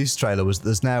takeaway from this trailer was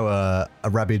there's now a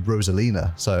Rabbid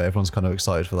Rosalina, so everyone's kind of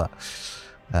excited for that.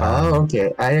 Oh,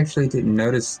 okay. I actually didn't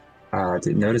notice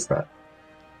that.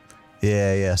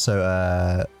 Yeah.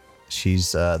 So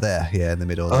she's there, in the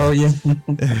middle. Oh, yeah.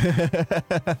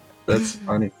 That's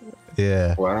funny.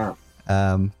 Yeah. Wow.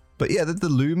 But yeah, the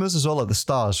Lumas as well, like the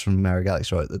stars from Mario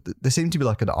Galaxy, right? There seemed to be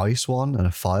like an ice one and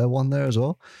a fire one there as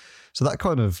well. So that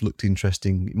kind of looked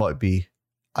interesting. It might be,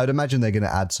 I'd imagine they're going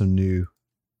to add some new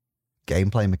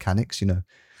gameplay mechanics, you know,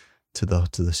 to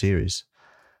the series.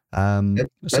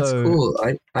 That's cool.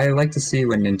 I like to see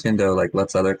when Nintendo like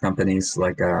lets other companies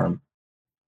like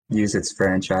use its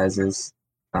franchises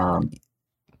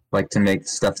like to make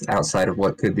stuff outside of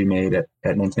what could be made at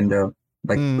Nintendo.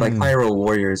 Like Hyrule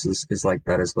Warriors is like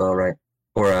that as well, right?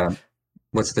 Or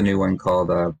what's the new one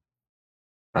called?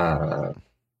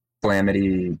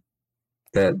 Calamity,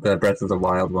 the Breath of the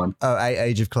Wild one. Oh,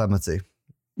 Age of Calamity.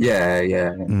 Yeah.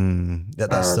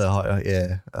 That's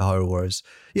Hyrule Warriors.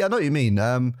 Yeah, I know what you mean.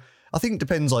 I think it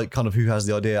depends, like, kind of who has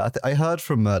the idea. I heard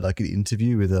from like an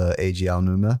interview with Eiji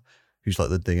Aonuma, who's like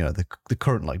the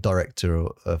current like director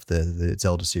of the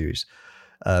Zelda series.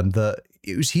 That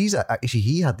it was he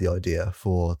had the idea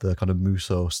for the kind of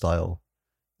Musou style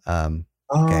game.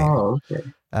 Okay.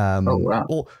 Oh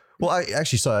wow.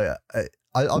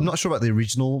 I'm not sure about the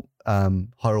original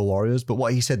Hyrule Warriors, but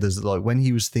what he said is like when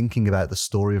he was thinking about the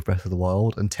story of Breath of the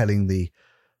Wild and telling the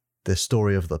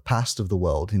story of the past of the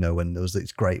world, you know, when there was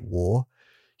this great war,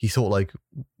 he thought like,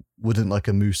 wouldn't like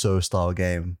a Musou style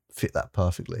game fit that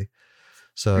perfectly?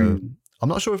 So I'm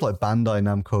not sure if like Bandai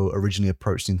Namco originally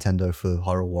approached Nintendo for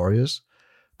Hyrule Warriors,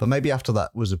 but maybe after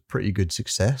that was a pretty good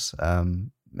success.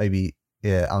 Maybe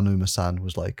Aonuma-san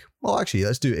was like, well, actually,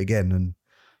 let's do it again and,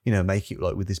 you know, make it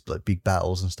like with this like big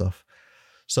battles and stuff.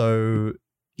 So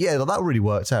yeah, that really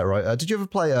worked out, right? Did you ever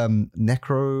play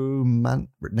Necromancer?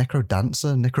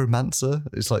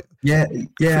 It's like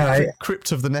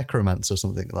Crypt of the Necromancer,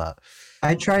 something like that.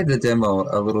 I tried the demo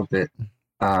a little bit.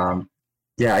 I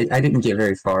didn't get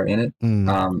very far in it.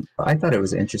 But I thought it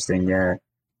was interesting. Yeah.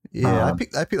 Yeah, I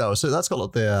picked that one. So that's got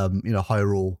like the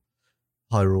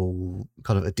Hyrule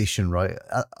kind of edition, right?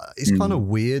 It's kind of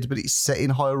weird, but it's set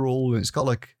in Hyrule and it's got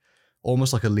like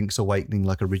almost like a Link's Awakening,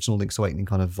 like original Link's Awakening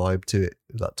kind of vibe to it,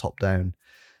 with that top down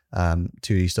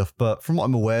 2D stuff. But from what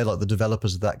I'm aware, like the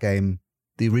developers of that game,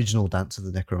 the original Dance of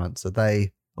the Necromancer, Dance.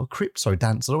 I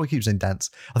don't know why I keep saying dance.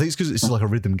 I think it's because it's like a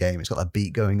rhythm game. It's got that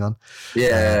beat going on.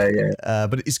 Yeah.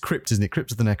 But it's Crypt, isn't it?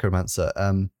 Crypt of the Necromancer.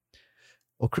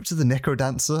 Or Crypt of the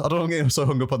Necrodancer. I don't know, I'm getting so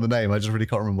hung up on the name. I just really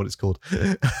can't remember what it's called.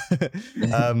 But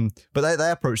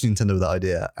they approached Nintendo with that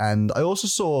idea. And I also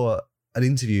saw an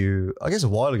interview, I guess a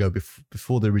while ago,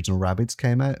 before the original Rabbids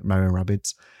came out, Mario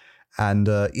Rabbids. And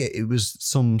it was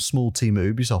some small team at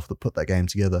Ubisoft that put that game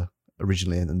together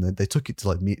originally. And then they took it to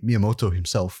like Miyamoto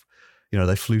himself. You know,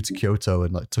 they flew to Kyoto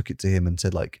and like took it to him and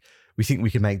said like, we think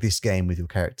we can make this game with your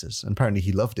characters. And apparently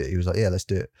he loved it. He was like, yeah, let's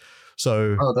do it.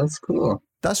 So that's cool.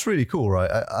 That's really cool,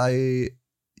 right?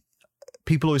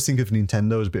 People always think of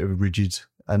Nintendo as a bit of a rigid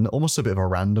and almost a bit of a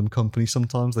random company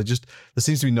sometimes. There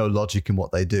seems to be no logic in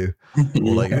what they do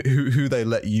or like who they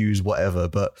let use whatever.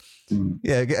 But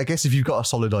I guess if you've got a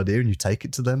solid idea and you take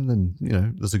it to them, then, you know,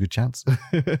 there's a good chance.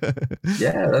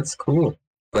 Yeah, that's cool.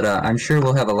 But I'm sure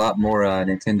we'll have a lot more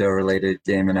Nintendo-related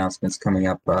game announcements coming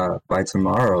up by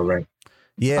tomorrow, right?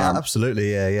 Yeah,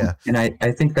 absolutely. Yeah. And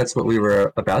I think that's what we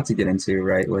were about to get into,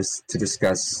 right? Was to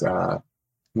discuss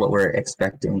what we're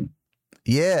expecting.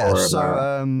 Yeah. or So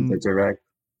the direct.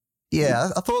 yeah,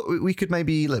 I thought we could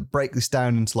maybe like break this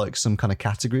down into like some kind of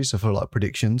categories. So for like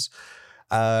predictions.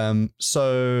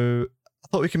 So I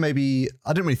thought we can maybe,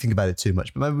 I didn't really think about it too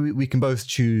much, but maybe we can both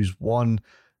choose one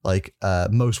like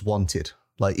most wanted.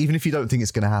 Like even if you don't think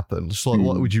it's going to happen, just like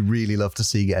what would you really love to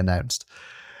see get announced?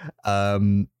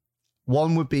 One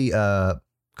would be kind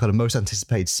of most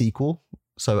anticipated sequel.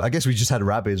 So I guess we just had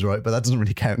Rabbids, right? But that doesn't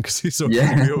really count because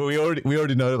we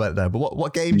already know about it now. But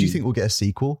what game do you think will get a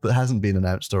sequel that hasn't been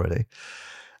announced already?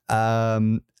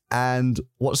 And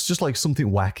what's just like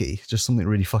something wacky, just something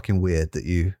really fucking weird that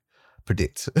you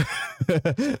predict?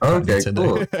 Okay,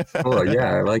 cool.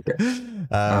 Yeah, I like it.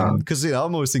 Because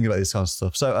I'm always thinking about this kind of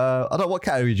stuff. So I don't know, what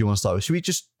category do you want to start with? Should we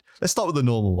just let's start with the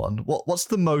normal one? What's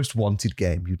the most wanted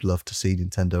game you'd love to see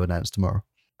Nintendo announce tomorrow?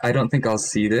 I don't think I'll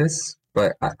see this,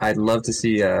 but I'd love to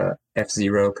see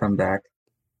F-Zero come back.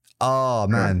 Oh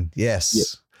man,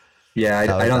 yes. Yeah,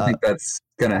 I don't think that's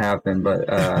gonna happen, but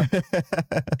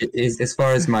as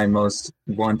far as my most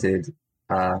wanted,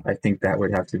 I think that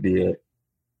would have to be it.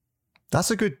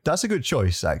 That's a good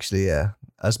choice, actually. Yeah,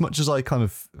 as much as I kind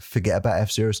of forget about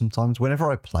F-Zero sometimes,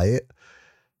 whenever I play it,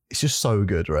 it's just so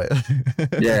good, right?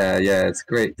 yeah, it's a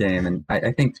great game, and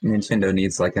I think Nintendo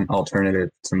needs like an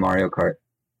alternative to Mario Kart.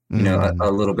 You know, a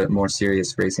little bit more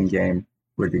serious racing game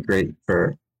would be great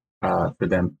for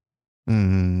them.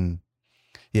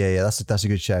 Yeah, that's a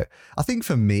good shout. I think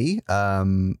for me,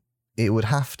 it would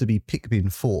have to be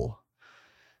Pikmin 4.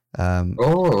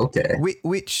 Okay.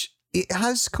 Which it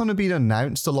has kind of been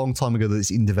announced a long time ago that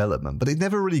it's in development, but it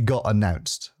never really got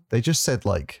announced. They just said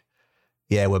like,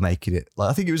 yeah, we're making it. Like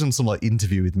I think it was on some like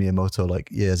interview with Miyamoto like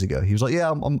years ago. He was like,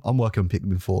 yeah, I'm working on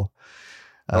Pikmin 4.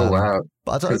 Oh wow!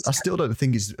 But I still don't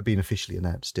think it's been officially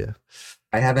announced. Yeah,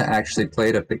 I haven't actually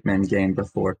played a Pikmin game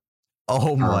before.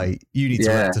 Oh my! You need to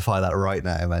rectify that right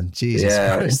now, man. Jesus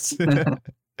Christ!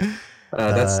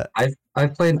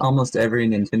 I've played almost every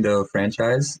Nintendo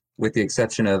franchise, with the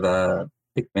exception of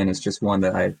Pikmin. Is just one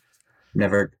that I've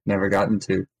never gotten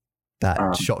to.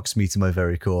 That shocks me to my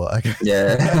very core.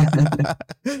 Yeah.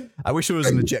 I wish there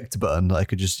was an eject button that I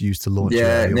could just use to launch.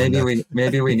 Yeah, maybe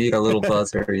we need a little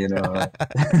buzzer, for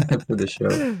the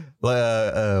show.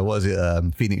 Like, what is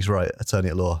it? Phoenix Wright, attorney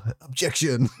at law.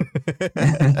 Objection.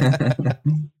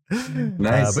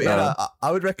 Nice. But yeah,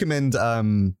 I would recommend.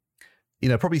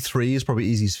 Probably 3 is probably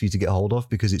easiest for you to get hold of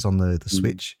because it's on the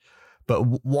Switch. But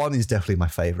 1 is definitely my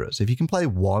favorite. So if you can play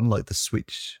 1, like the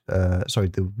Switch, the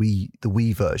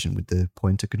Wii version with the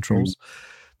pointer controls,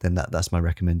 then that's my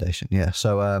recommendation. Yeah.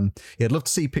 So I'd love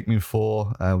to see Pikmin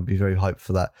 4. Would be very hyped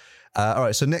for that. All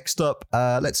right. So next up,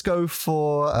 let's go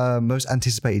for most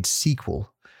anticipated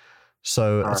sequel.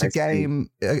 So it's a game,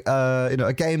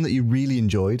 a game that you really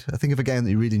enjoyed. I think of a game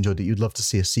that you really enjoyed that you'd love to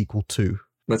see a sequel to.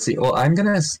 Let's see. Well, I'm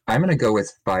gonna go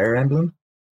with Fire Emblem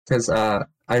because I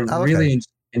really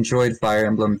enjoyed Fire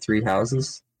Emblem Three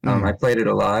Houses. I played it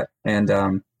a lot, and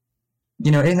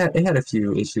it had a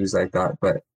few issues I thought,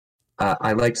 but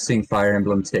I liked seeing Fire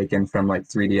Emblem taken from like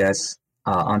 3DS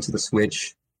onto the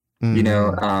Switch.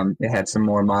 It had some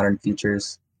more modern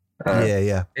features.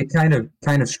 It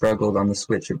kind of struggled on the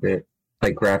Switch a bit,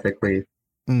 like graphically,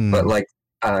 but like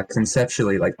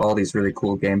conceptually, like all these really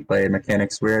cool gameplay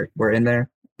mechanics were in there.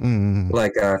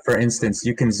 Like for instance,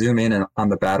 you can zoom in on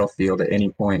the battlefield at any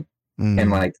point.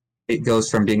 And like it goes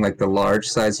from being like the large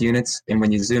size units, and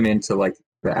when you zoom into like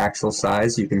the actual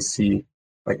size, you can see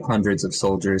like hundreds of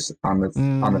soldiers on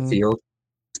the field.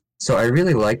 So I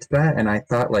really liked that, and I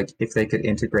thought like if they could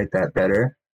integrate that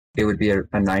better, it would be a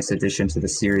nice addition to the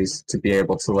series to be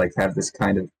able to like have this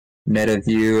kind of meta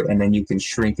view, and then you can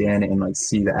shrink in and like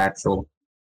see the actual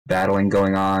battling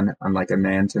going on like a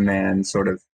man-to-man sort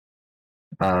of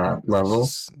level.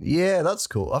 Yeah, that's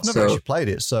cool. I've never actually played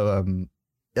it, so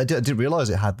I didn't realize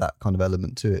it had that kind of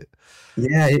element to it.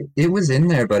 Yeah, it was in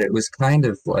there, but it was kind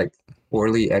of like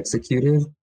poorly executed.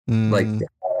 Like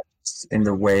in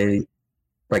the way,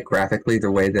 like graphically,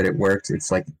 the way that it worked,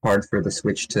 it's like hard for the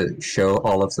Switch to show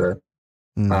all of the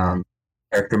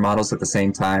character models at the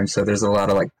same time. So there's a lot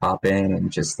of like pop in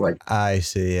and just like I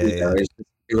see. It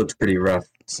looked pretty rough.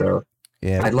 So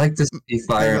yeah, I'd like to see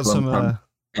Fire Emblem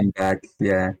come back.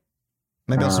 Yeah.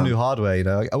 Maybe on some new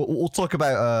hardware, We'll talk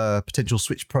about potential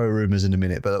Switch Pro rumors in a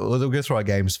minute, but we'll go through our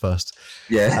games first.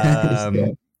 Yeah.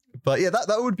 But yeah,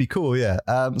 that would be cool, yeah.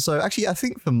 So actually, I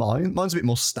think for mine's a bit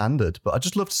more standard, but I'd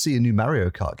just love to see a new Mario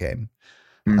Kart game.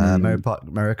 Mario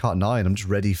Kart 9, I'm just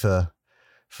ready for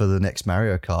the next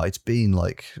Mario Kart. It's been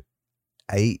like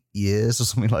 8 years or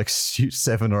something, like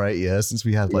 7 or 8 years since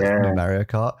we had new Mario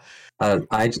Kart.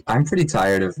 I'm pretty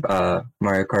tired of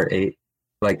Mario Kart 8.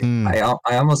 Like I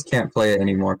almost can't play it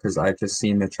anymore because I've just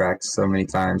seen the tracks so many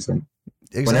times, and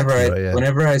Exactly right, yeah.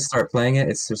 whenever I start playing it,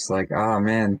 it's just like, oh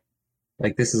man,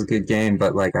 like this is a good game,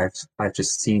 but like I've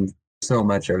just seen so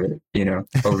much of it, you know,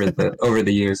 over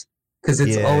the years, because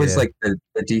it's Yeah, always yeah. like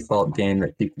the default game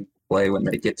that people play when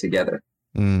they get together,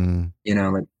 Mm, you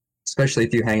know, like especially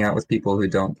if you hang out with people who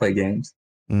don't play games.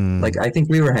 Like mm. I think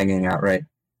we were hanging out right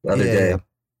the other Yeah,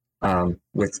 yeah. day,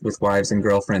 with wives and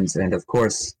girlfriends, and of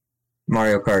course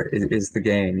Mario Kart is the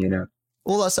game, you know.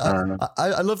 Well, that's Uh,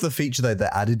 I love the feature they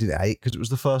added in 8 because it was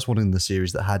the first one in the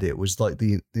series that had it. Was like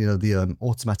the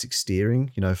automatic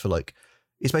steering. You know, for like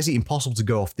it's basically impossible to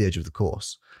go off the edge of the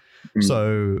course. mm.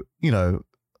 So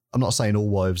I'm not saying all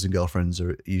wives and girlfriends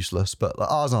are useless, but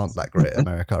like, ours aren't that great at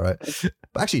America, right?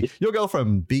 But actually, your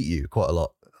girlfriend beat you quite a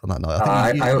lot on that night.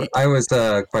 I think I was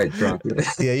quite drunk.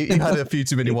 yeah, you had a few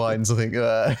too many wines, I think.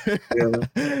 Yeah,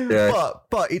 yeah,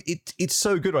 But it's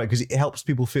so good, right? Because it helps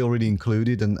people feel really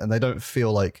included, and they don't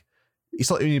feel like it's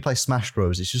like when you play Smash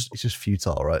Bros. It's just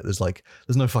futile, right? There's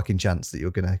no fucking chance that you're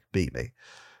gonna beat me.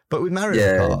 But with Mario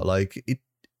yeah, Kart, like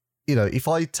if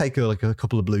I take a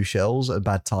couple of blue shells at a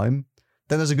bad time,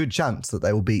 then there's a good chance that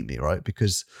they will beat me, right?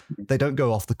 Because they don't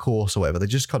go off the course or whatever. They're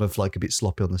just kind of like a bit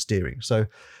sloppy on the steering. So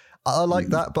I like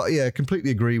that, but yeah, I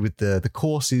completely agree with the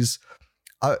courses.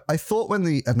 I thought when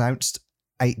they announced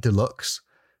 8 Deluxe,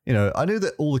 I knew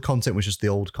that all the content was just the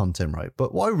old content, right?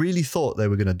 But what I really thought they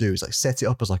were going to do is like set it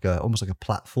up as like almost like a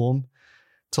platform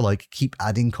to like keep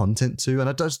adding content to. And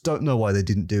I just don't know why they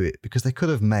didn't do it, because they could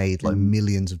have made like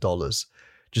millions of dollars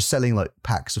just selling like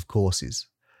packs of courses.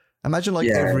 Imagine like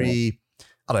every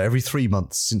 3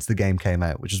 months since the game came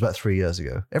out, which was about 3 years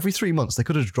ago, every 3 months they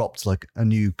could have dropped like a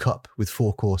new cup with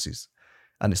 4 courses,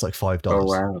 and it's like $5. Oh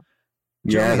wow.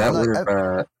 Do you know Yeah, what I that mean? would Like,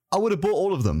 have. I would have bought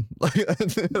all of them.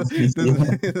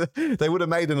 They would have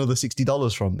made another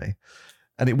 $60 from me,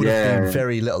 and it would have been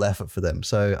very little effort for them.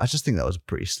 So I just think that was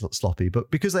pretty sloppy.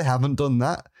 But because they haven't done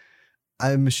that,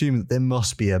 I'm assuming that there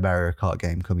must be a Mario Kart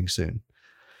game coming soon.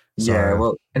 So, Yeah,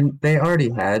 well, and they already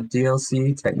had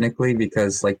DLC technically,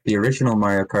 because like the original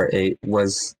Mario Kart 8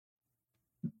 was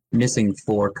missing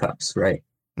 4 cups, right?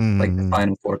 Like the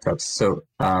final 4 cups. So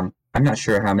I'm not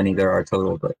sure how many there are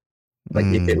total, but like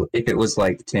if it was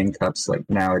like 10 cups, like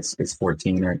now it's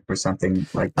 14 or something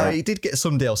like that. it did get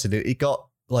some DLC. It got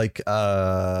like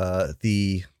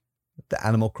the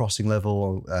Animal Crossing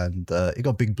level, and it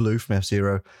got Big Blue from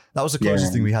F-Zero. That was the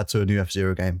closest thing we had to a new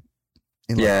F-Zero game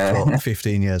in like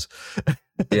 15 years.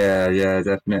 yeah,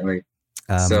 definitely.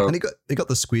 And it got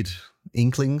the Squid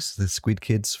Inklings, the Squid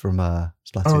Kids from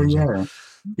Splatoon. Oh yeah,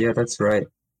 yeah, that's right.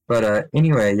 But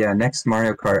anyway, yeah, next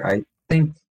Mario Kart, I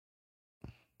think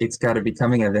it's got to be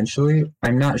coming eventually.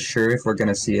 I'm not sure if we're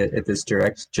gonna see it at this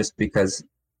Direct, just because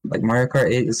like Mario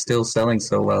Kart 8 is still selling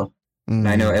so well. And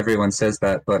I know everyone says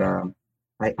that, but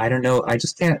I don't know. I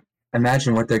just can't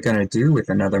imagine what they're gonna do with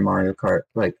another Mario Kart.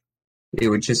 Like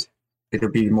it'll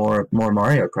be more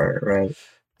Mario Kart, right?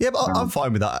 Yeah, but I'm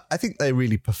fine with that. I think they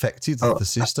really perfected the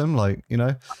system.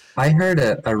 I heard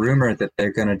a rumor that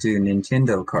they're gonna do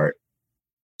Nintendo Kart.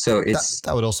 So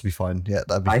that would also be fine. Yeah,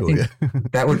 that'd be cool. I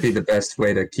think that would be the best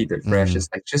way to keep it fresh. Is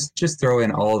like just throw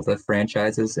in all of the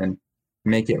franchises and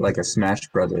make it like a Smash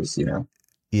Brothers, you know?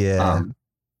 Yeah.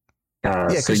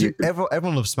 Because so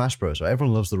everyone loves Smash Bros, right?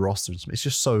 Everyone loves the roster. It's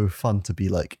just so fun to be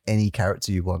like any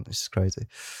character you want. It's crazy.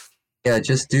 Yeah,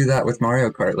 just do that with Mario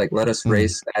Kart. Like, let us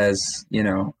race as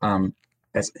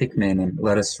as Pikmin, and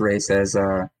let us race as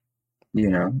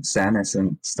Samus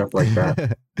and stuff like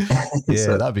that.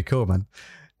 Yeah, that'd be cool, man.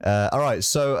 All right,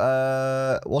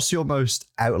 so what's your most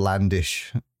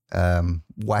outlandish,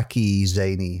 wacky,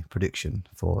 zany prediction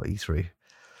for E3?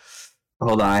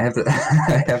 Hold on, I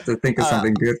have to think of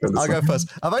something good for this. I'll go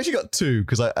first. I've actually got 2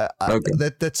 because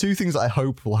they're 2 things that I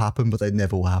hope will happen, but they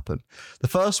never will happen. The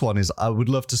first one is I would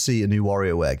love to see a new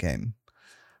WarioWare game,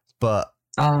 but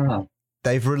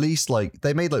they've released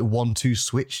they made 1-2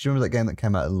 Switch. Do you remember that game that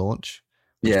came out at launch?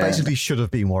 Which basically should have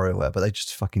been WarioWare, but they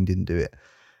just fucking didn't do it.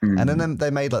 And then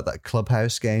they made that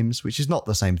Clubhouse games, which is not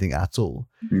the same thing at all.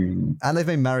 And they've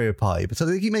made Mario Party, but so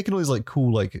they keep making all these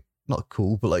cool, not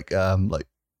cool, but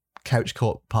couch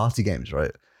co-op party games,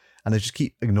 right? And they just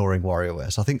keep ignoring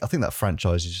WarioWare. So I think that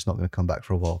franchise is just not going to come back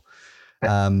for a while.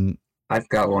 I've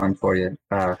got one for you.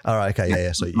 All right, okay,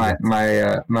 yeah. So my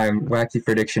wacky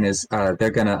prediction is they're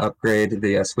going to upgrade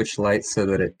the Switch Lite so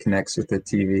that it connects with the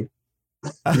TV.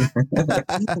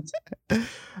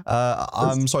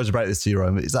 I'm sorry to break this to you,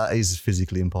 Rome, but that is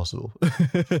physically impossible.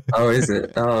 Oh, is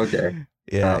it? Oh, okay.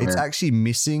 Yeah, it's actually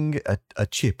missing a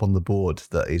chip on the board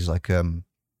that is like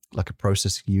a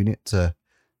processing unit to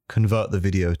convert the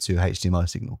video to HDMI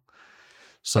signal.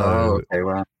 So okay,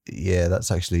 wow. yeah,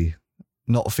 that's actually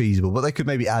not feasible. But they could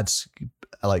maybe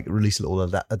like release a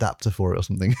little adapter for it or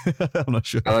something. I'm not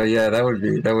sure. Oh yeah, that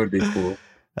would be cool.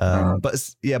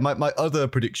 But yeah, my other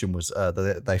prediction was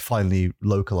that they finally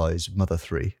localize Mother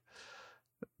 3.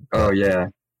 Oh yeah,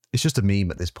 it's just a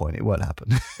meme at this point. It won't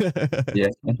happen. yeah,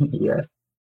 yeah,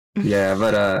 yeah.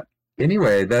 But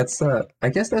anyway, that's I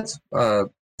guess that's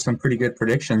some pretty good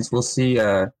predictions. We'll see.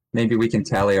 Maybe we can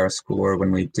tally our score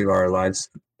when we do our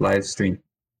live stream.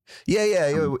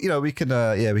 Yeah. We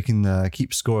can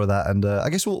keep score of that, and I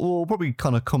guess we'll probably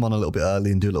kind of come on a little bit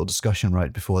early and do a little discussion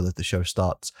right before the show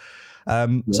starts.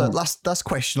 So last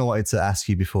question I wanted to ask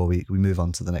you before we move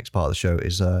on to the next part of the show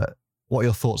is what are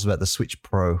your thoughts about the Switch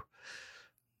Pro?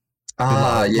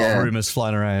 Yeah, a lot of rumors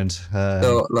flying around.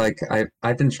 So like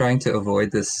I've been trying to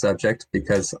avoid this subject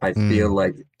because I feel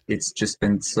like it's just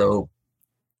been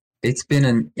it's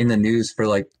been in the news for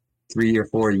like 3 or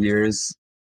 4 years.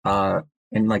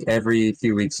 And like every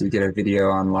few weeks you get a video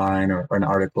online or an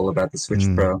article about the Switch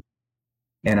Pro.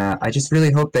 And I just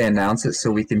really hope they announce it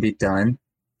so we can be done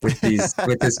with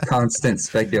this constant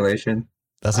speculation.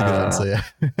 That's a good answer,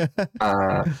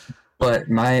 yeah. But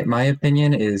my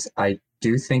opinion is I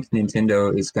do think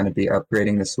Nintendo is going to be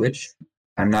upgrading the Switch.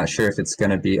 I'm not sure if it's going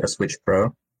to be a Switch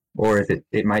Pro or if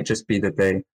it might just be that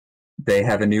they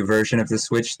have a new version of the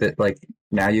Switch that like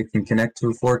now you can connect to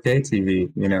a 4K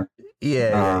TV, you know?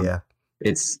 Yeah.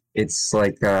 It's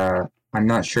like I'm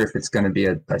not sure if it's going to be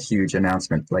a huge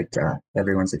announcement like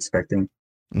everyone's expecting.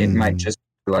 It might just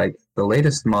be like the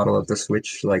latest model of the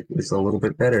Switch like is a little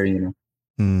bit better, you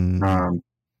know.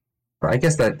 But I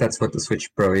guess that's what the Switch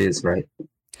Pro is, right?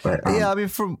 But yeah, I mean,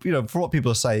 from what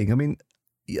people are saying, I mean,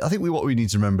 I think what we need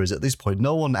to remember is at this point,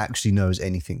 no one actually knows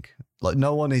anything. Like,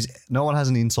 no one has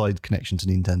an inside connection to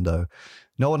Nintendo.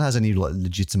 No one has any like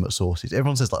legitimate sources.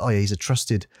 Everyone says like, oh yeah, he's a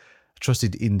trusted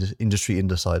industry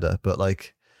insider, but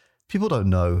like, people don't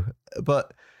know.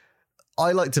 But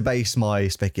I like to base my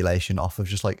speculation off of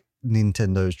just like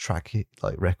Nintendo's track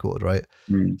like record, right?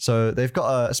 So they've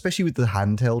got especially with the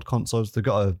handheld consoles, they've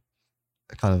got a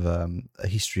kind of a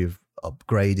history of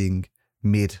upgrading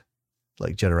mid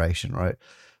like generation, right?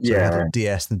 So they had the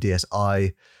DS and the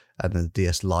DSi and the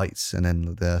DS Lites and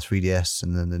then the 3DS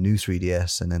and then the new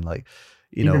 3DS and then like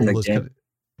even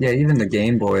the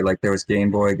Game Boy, like there was Game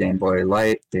Boy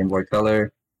Light, Game Boy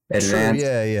Color, Advance.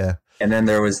 True, yeah. And then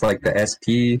there was like the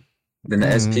SP, then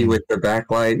the SP with the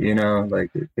backlight, you know, like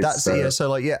that's it. Yeah. So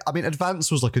like, yeah, I mean, Advance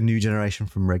was like a new generation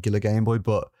from regular Game Boy,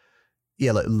 but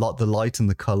yeah, like the light and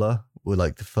the color were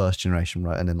like the first generation,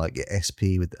 right? And then like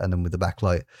SP with the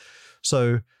backlight.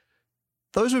 So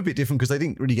those were a bit different because they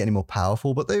didn't really get any more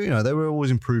powerful, but they were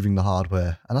always improving the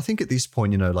hardware. And I think at this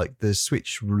point, like the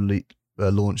Switch really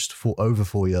launched over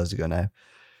 4 years ago now.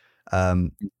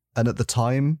 And at the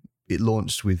time it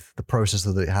launched with the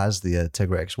processor that it has, the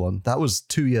Tegra X1, that was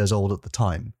 2 years old at the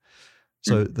time.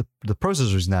 So the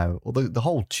processor is now, although the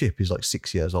whole chip is like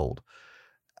 6 years old.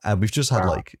 And we've just had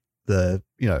like the,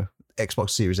 Xbox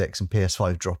Series X and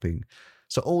PS5 dropping.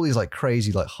 So all these like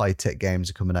crazy, like high tech games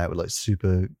are coming out with like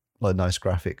super like nice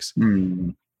graphics,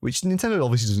 which Nintendo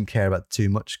obviously doesn't care about too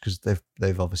much because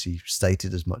they've obviously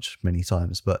stated as much many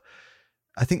times. But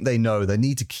I think they know they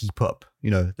need to keep up.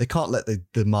 They can't let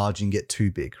the margin get too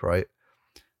big, right?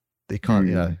 They can't,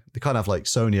 they can't have like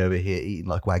Sony over here eating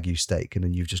like Wagyu steak and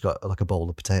then you've just got like a bowl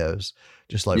of potatoes,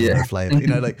 just like with no flavor.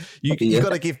 Like you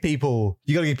got to give people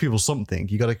something.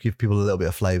 You got to give people a little bit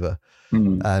of flavor.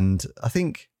 And I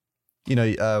think,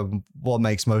 what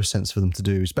makes most sense for them to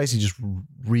do is basically just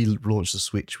relaunch the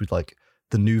Switch with like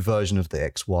the new version of the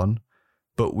X1,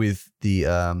 but with the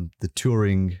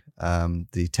Turing,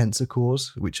 the Tensor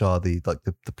cores, which are the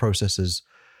processors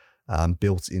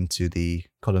built into the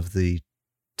kind of the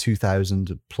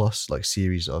 2000 plus like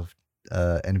series of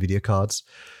NVIDIA cards,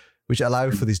 which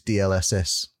allow for this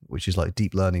DLSS, which is like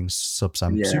deep learning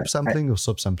supersampling or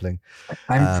subsampling.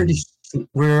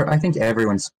 I think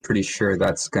everyone's pretty sure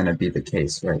that's going to be the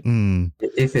case, right?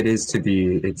 If it is to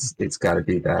be, it's got to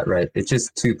be that, right? It's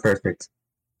just too perfect.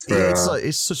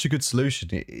 It's such a good solution.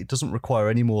 It doesn't require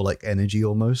any more like energy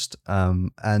almost,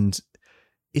 and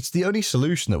it's the only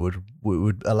solution that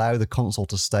would allow the console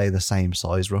to stay the same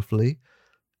size roughly,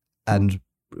 and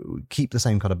keep the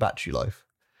same kind of battery life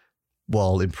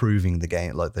while improving the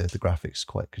game, like the graphics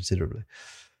quite considerably.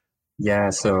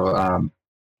 Yeah, so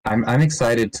I'm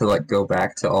excited to like go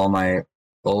back to all my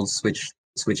old Switch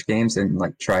games and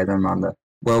like try them on the.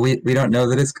 Well, we don't know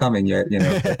that it's coming yet,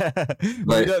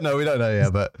 but we don't know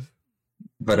yet,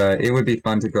 but it would be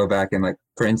fun to go back and like,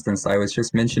 for instance, I was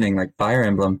just mentioning like Fire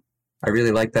Emblem. I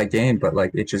really liked that game, but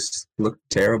like it just looked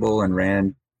terrible and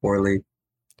ran poorly.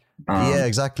 Yeah,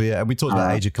 exactly. Yeah. And we talked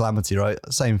about uh, Age of Calamity, right?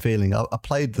 Same feeling. I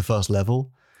played the first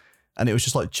level and it was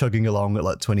just like chugging along at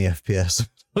like 20 FPS. I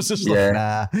was just like,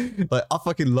 yeah. nah. Like, I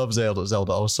fucking love Zelda.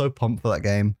 I was so pumped for that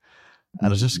game.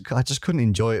 And I just couldn't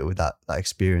enjoy it with that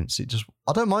experience.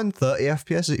 I don't mind 30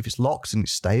 FPS if it's locked and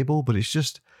it's stable, but you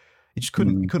just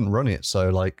couldn't run it. So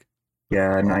like,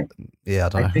 Yeah, and yeah, I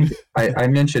don't I know. think I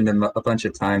mentioned them a bunch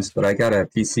of times, but I got a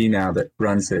PC now that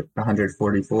runs at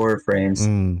 144 frames,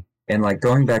 Mm. and like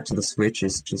going back to the Switch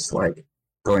is just like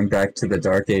going back to the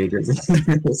dark ages.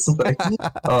 It's like,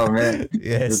 oh man.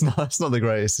 Yeah, it's not the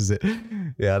greatest, is it?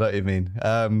 Yeah, I know what you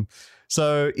mean.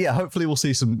 So yeah, hopefully we'll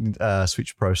see some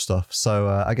Switch Pro stuff. So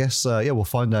I guess yeah, we'll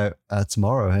find out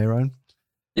tomorrow. Hey, Ryan.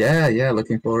 Yeah,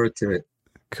 looking forward to it.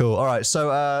 Cool. All right. So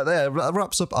there that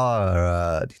wraps up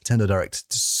our Nintendo Direct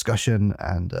discussion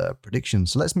and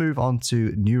predictions. So let's move on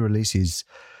to new releases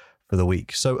for the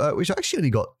week. So we've actually only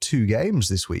got 2 games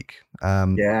this week.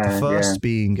 The first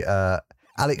being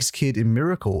Alex Kidd in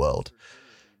Miracle World,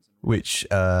 which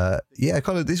yeah,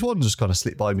 kind of this one just kind of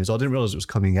slipped by me, so I didn't realize it was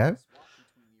coming out.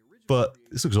 But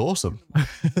this looks awesome.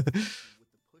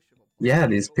 Yeah,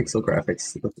 these pixel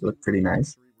graphics look pretty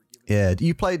nice. Yeah,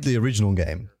 you played the original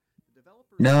game.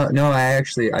 No,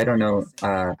 I don't know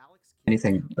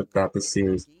anything about this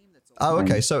series. Oh,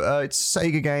 okay. So it's a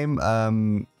Sega game.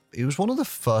 It was one of the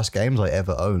first games I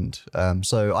ever owned.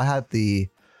 So I had the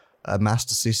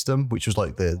Master System, which was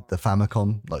like the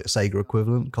Famicom, like Sega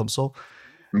equivalent console,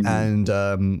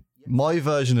 and my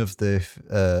version of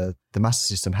the Master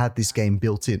System had this game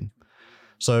built in.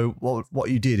 So what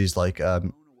you did is like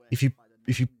if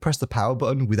you press the power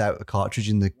button without a cartridge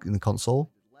in the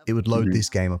console, it would load this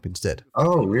game up instead.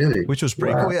 Oh, really? Which was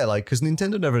pretty cool, yeah. Like, because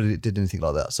Nintendo never did anything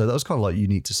like that, so that was kind of like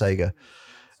unique to Sega.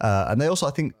 And they also,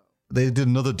 I think, they did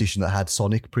another edition that had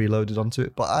Sonic preloaded onto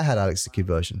it, but I had Alex the Kid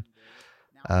version.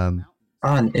 And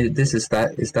this is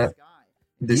that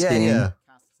this game? Yeah.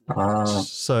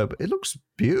 So but it looks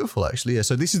beautiful, actually. Yeah.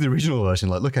 So this is the original version.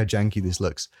 Like, look how janky this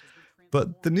looks.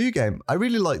 But the new game, I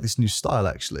really like this new style.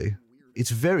 Actually, it's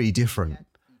very different.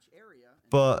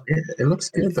 But it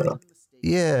looks good though.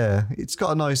 Yeah, it's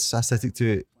got a nice aesthetic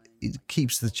to it. It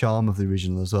keeps the charm of the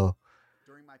original as well.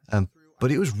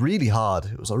 But it was really hard.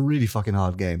 It was a really fucking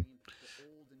hard game.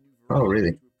 Oh,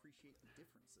 really?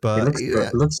 But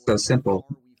it looks so simple.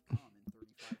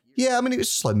 Yeah, I mean, it was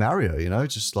just like Mario, you know,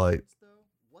 just like,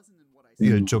 you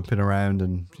know, jumping around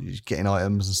and getting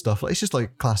items and stuff. Like, it's just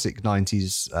like classic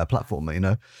 90s platformer, you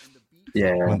know?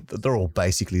 Yeah. They're all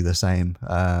basically the same.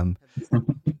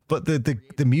 But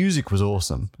the music was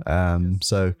awesome.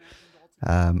 So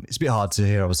it's a bit hard to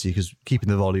hear, obviously, because keeping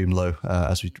the volume low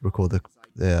as we record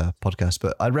the podcast.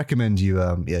 But I'd recommend you,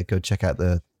 go check out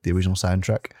the original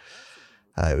soundtrack.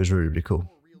 It was really, really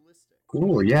cool.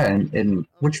 Cool, yeah. And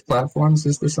which platforms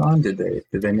is this on? Did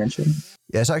they mention?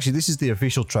 Yeah, so actually, this is the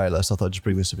official trailer, so I thought I'd just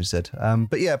bring this up instead.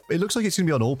 But yeah, it looks like it's going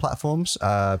to be on all platforms: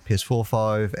 PS4,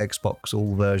 5, Xbox,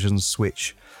 all versions,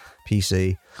 Switch,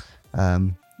 PC.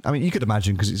 I mean, you could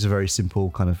imagine, because it's a very simple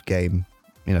kind of game,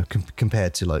 you know,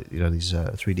 compared to like, you know, these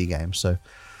 3D games. So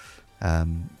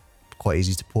quite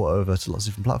easy to port over to lots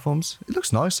of different platforms. It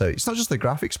looks nice though. It's not just the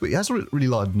graphics, but it has really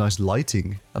like nice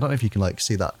lighting. I don't know if you can like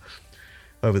see that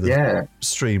over the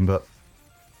stream, but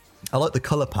I like the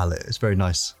color palette. It's very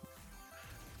nice.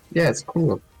 Yeah, it's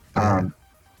cool. I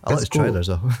like the trailer as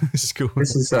well. This is cool.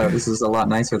 This is a lot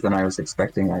nicer than I was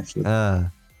expecting, actually.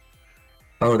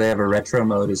 Oh, they have a retro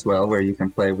mode as well, where you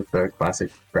can play with the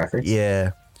classic graphics.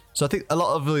 Yeah. So I think a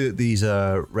lot of these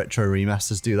retro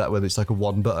remasters do that, where it's like a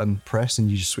one-button press and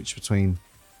you just switch between,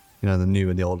 you know, the new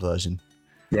and the old version.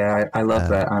 Yeah, I love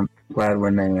that. I'm glad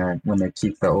when they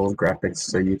keep the old graphics,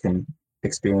 so you can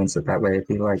experience it that way if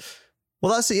you like.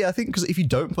 Well, that's it. Yeah, I think because if you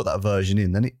don't put that version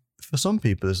in, then for some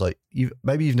people it's like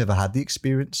maybe you've never had the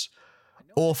experience,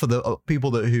 or for the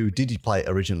people who did play it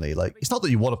originally, like it's not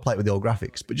that you want to play it with the old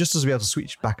graphics, but just to be able to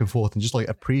switch back and forth and just like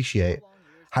appreciate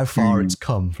how far it's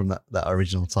come from that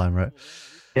original time, right?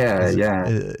 Yeah,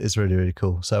 it's really, really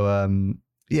cool. So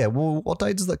yeah, well, what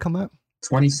day does that come out?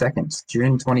 22nd,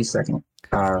 June 22nd.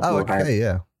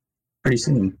 Yeah. Pretty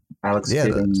soon. Alex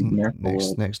Kidd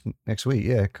next week.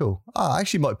 Yeah, cool. I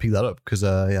actually might pick that up because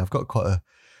I've got quite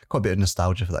a bit of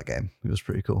nostalgia for that game. It was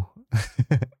pretty cool.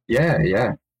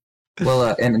 Yeah.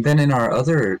 Well, and then in our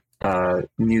other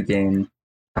new game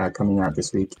coming out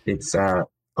this week, it's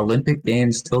Olympic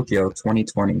Games Tokyo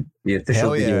 2020, the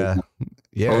official video game.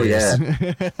 Yeah. Oh yeah.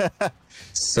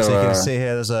 So you can see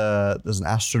here, there's an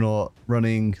astronaut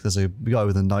running. There's a guy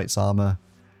with a knight's armor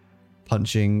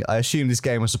punching. I assume this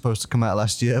game was supposed to come out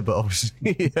last year, but obviously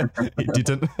it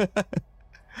didn't.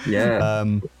 Yeah.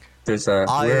 There's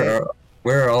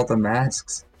Where are all the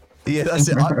masks? Yeah, that's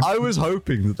it. I was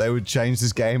hoping that they would change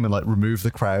this game and like remove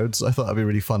the crowds. I thought that'd be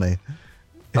really funny.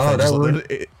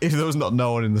 If there was not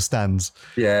no one in the stands.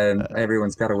 Yeah, and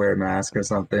everyone's got to wear a mask or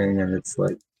something, and it's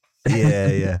like.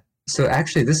 Yeah. So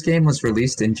actually, this game was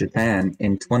released in Japan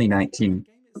in 2019.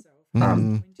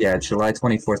 Yeah, July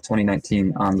 24th,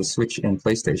 2019, on the Switch and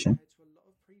PlayStation.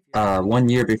 1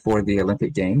 year before the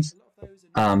Olympic Games.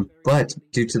 But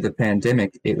due to the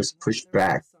pandemic, it was pushed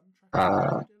back.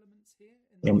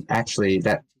 And actually,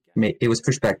 it was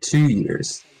pushed back 2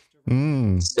 years.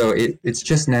 So it's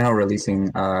just now releasing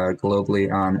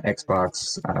globally on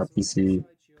Xbox, PC,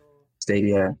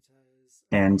 Stadia,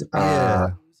 and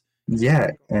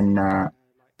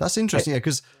that's interesting. Yeah,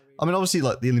 because I mean, obviously,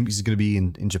 like the Olympics is going to be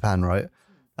in Japan, right?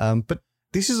 But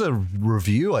this is a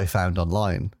review I found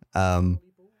online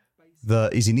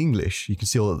that is in English. You can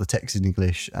see all of the text in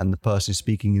English, and the person is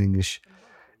speaking in English.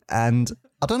 And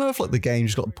I don't know if like the game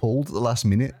just got pulled at the last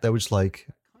minute. They were just like,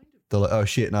 they're like, oh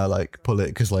shit, no, like pull it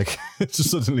because like just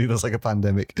suddenly there's like a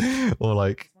pandemic, or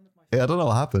like, yeah, I don't know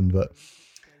what happened, but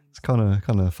it's kind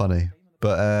of funny.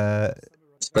 But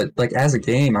like as a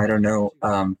game, I don't know.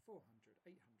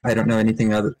 I don't know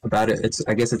anything about it.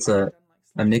 I guess it's a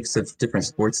mix of different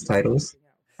sports titles.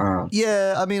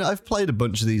 Yeah, I mean, I've played a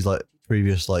bunch of these like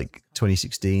previous like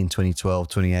 2016, 2012,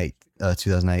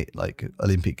 2008 like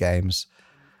Olympic games.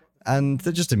 And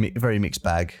they're just a very mixed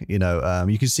bag, you know.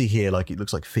 You can see here, like, it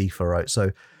looks like FIFA, right? So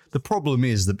the problem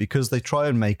is that because they try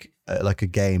and make like a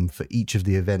game for each of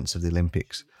the events of the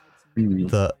Olympics,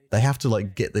 that they have to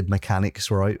like get the mechanics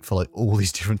right for like all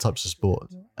these different types of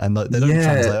sports, and like, they don't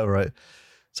translate right.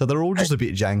 So they're all just a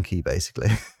bit janky, basically.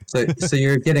 So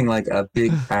you're getting like a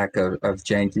big pack of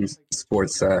janky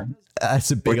sports.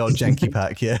 That's a big old janky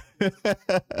pack, yeah.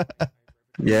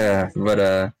 Yeah,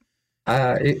 but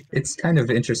it's kind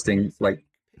of interesting, like,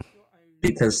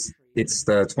 because it's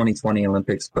the 2020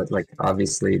 Olympics, but like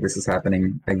obviously this is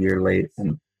happening a year late,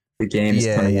 and the game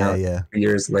is coming out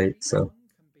years late. So,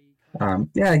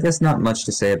 I guess not much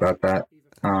to say about that.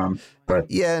 But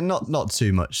yeah, not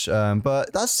too much.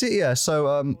 But that's it. Yeah.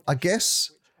 So I guess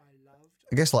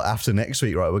like after next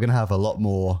week, right, we're gonna have a lot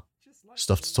more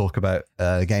stuff to talk about,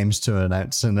 games to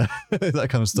announce and that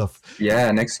kind of stuff. Yeah,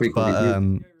 next week. But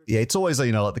yeah, it's always,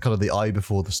 you know, like the kind of the eye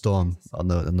before the storm on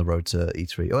the road to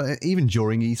E3, or even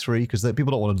during E3, because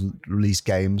people don't want to release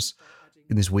games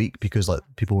in this week because like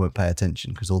people won't pay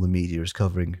attention because all the media is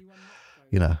covering,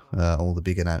 you know, all the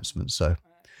big announcements. So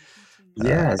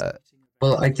yeah.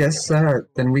 Well, I guess then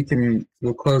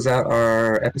we'll close out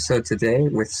our episode today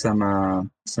with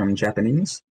some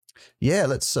Japanese. Yeah,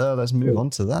 let's move on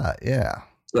to that. Yeah.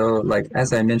 So, like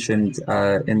as I mentioned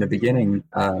in the beginning,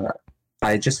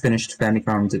 I just finished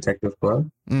Famicom Detective Club,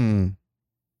 and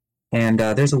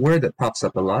there's a word that pops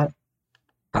up a lot.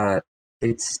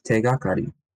 It's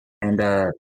tegakari, and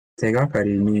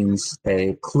tegakari means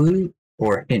a clue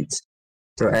or hint.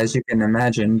 So, as you can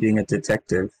imagine, being a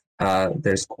detective,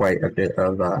 there's quite a bit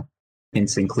of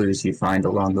hints and clues you find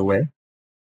along the way.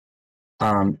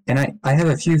 And I have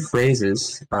a few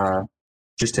phrases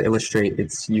just to illustrate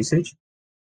its usage.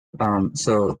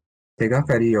 So,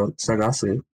 tegakari o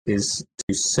sagasu is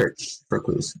to search for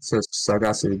clues. So,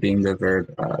 sagasu being the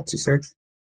verb to search,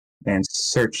 and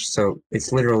search, so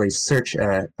it's literally search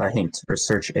a hint or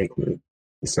search a clue.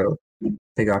 So,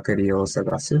 tegakari o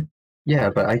sagasu.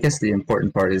 Yeah, but I guess the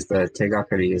important part is the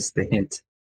tegakari is the hint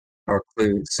or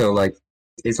clue. So, like,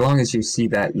 as long as you see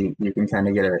that, you can kind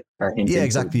of get a hint. Yeah,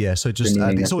 exactly. Yeah. So just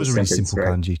it's always a really simple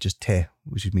kanji, just te,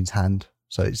 which means hand.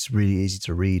 So it's really easy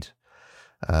to read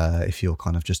if you're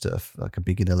kind of just at like a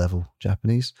beginner level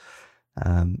Japanese.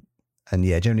 And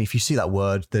yeah, generally, if you see that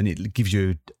word, then it gives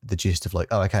you the gist of like,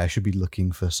 oh, okay, I should be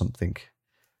looking for something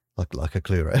like a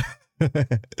clue, right?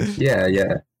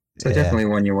 Yeah. So definitely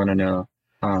one you want to know.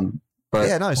 But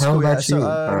yeah, nice. How cool, about you?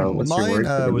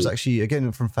 Mine was actually,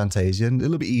 again, from Fantasia, and a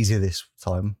little bit easier this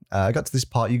time. I got to this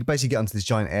part, you basically get onto this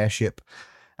giant airship,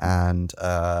 and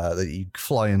you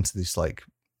fly into this like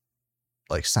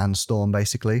sandstorm,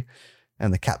 basically,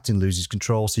 and the captain loses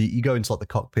control. So you go into like the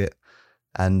cockpit,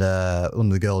 and one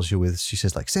of the girls you're with, she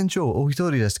says like, Sencho,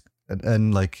 ohitori desu,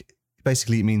 and like,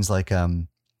 basically it means like,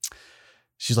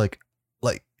 she's like,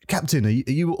 Captain, are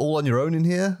you all on your own in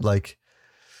here? Like,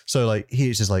 so like here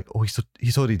it's just like,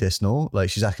 hitori desu no? Like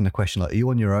she's asking a question like, are you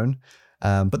on your own?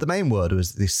 But the main word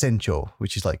was this sencho,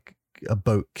 which is like a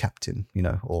boat captain, you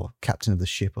know, or captain of the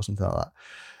ship or something like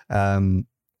that.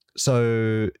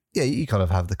 So yeah, you kind of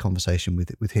have the conversation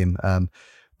with him.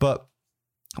 But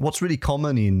what's really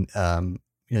common in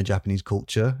Japanese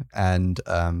culture, and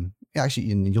actually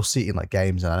you'll see it in like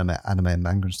games and anime and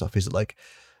manga and stuff, is that like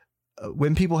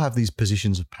when people have these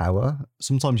positions of power,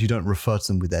 sometimes you don't refer to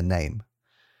them with their name.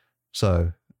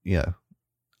 So, you know,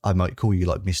 I might call you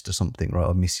like Mr. something, right?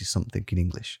 Or Mrs. something in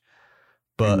English.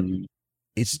 But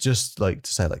it's just like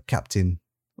to say like captain.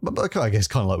 But I guess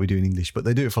kind of like we do in English, but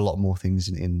they do it for a lot more things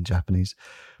in Japanese.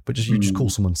 But just you just call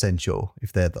someone sencho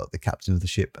if they're the captain of the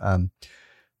ship.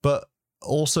 But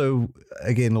also,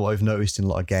 again, what I've noticed in a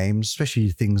lot of games, especially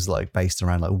things like based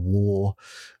around like war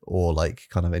or like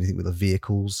kind of anything with the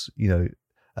vehicles, you know,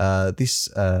 this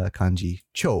kanji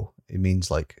cho, it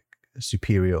means like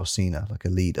superior or senior, like a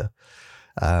leader.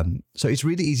 So it's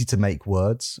really easy to make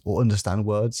words or understand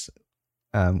words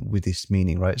with this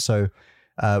meaning, right? So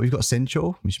we've got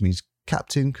sencho, which means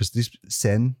captain, because this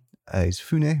sen is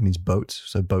fune, means boat,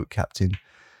 so boat captain.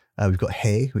 We've got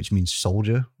hei, which means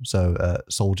soldier, so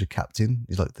soldier captain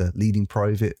is like the leading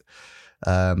private.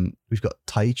 We've got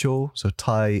taicho, so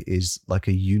tai is like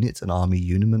a unit, an army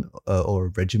unit or a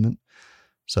regiment,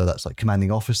 so that's like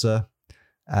commanding officer.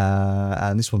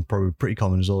 And this one probably pretty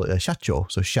common as well.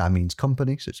 Shacho, so sha means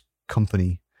company, so it's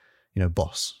company, you know,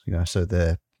 boss, you know, so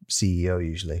the CEO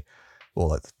usually, or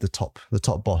like the top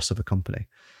boss of a company.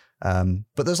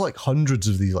 But there's like hundreds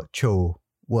of these like cho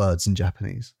words in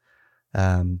Japanese.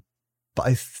 But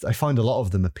I find a lot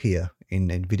of them appear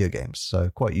in video games, so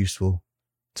quite useful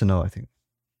to know, I think.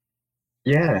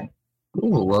 Yeah.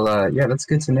 Cool. Well, yeah, that's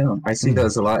good to know. I see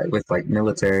those a lot with like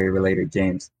military related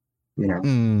games, you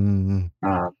know.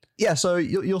 Yeah, so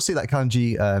you'll see that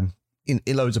kanji in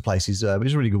loads of places, which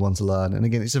is a really good one to learn. And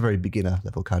again, it's a very beginner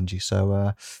level kanji.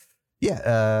 So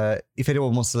if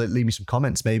anyone wants to leave me some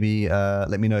comments, maybe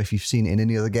let me know if you've seen it in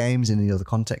any other games, in any other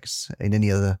contexts, in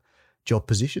any other job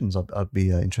positions. I'd be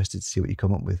interested to see what you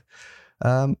come up with.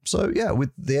 So yeah,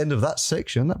 with the end of that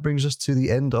section, that brings us to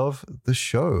the end of the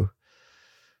show.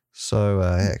 So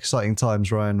exciting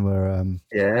times, Ryan. We're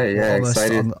almost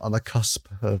excited on the cusp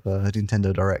of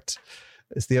Nintendo Direct.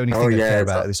 It's the only thing I care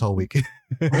about this whole week.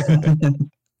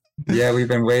 Yeah, we've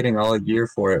been waiting all year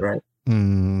for it, right?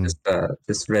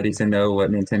 Just ready to know what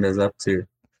Nintendo's up to.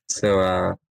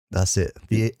 So that's it.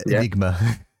 The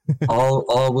enigma.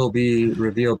 all will be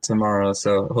revealed tomorrow.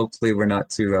 So hopefully we're not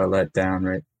too let down,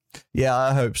 right? Yeah,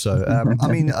 I hope so. I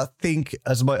mean, I think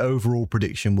as my overall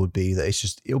prediction would be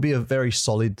that it'll be a very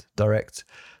solid Direct.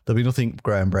 There'll be nothing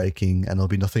groundbreaking, and there'll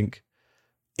be nothing.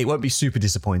 It won't be super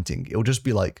disappointing. It'll just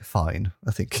be like fine,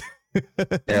 I think.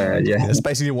 Yeah. It's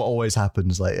basically what always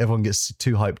happens. Like everyone gets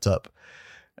too hyped up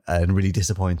and really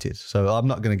disappointed. So I'm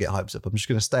not going to get hyped up. I'm just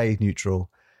going to stay neutral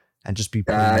and just be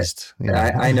pleased. You know?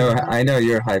 I know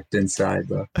you're hyped inside,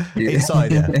 though.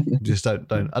 Inside, yeah. Just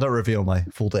don't. I don't reveal my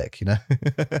full deck, you know.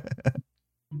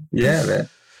 Yeah, man.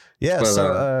 Yeah.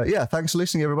 Well, so thanks for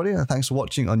listening, everybody, and thanks for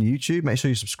watching on YouTube. Make sure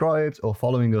you're subscribed or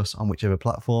following us on whichever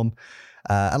platform.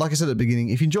 And like I said at the beginning,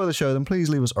 if you enjoy the show, then please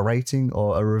leave us a rating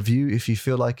or a review if you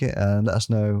feel like it, and let us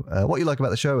know what you like about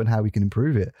the show and how we can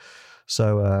improve it.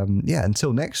 So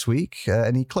until next week,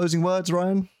 any closing words,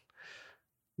 Ryan?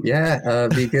 Yeah,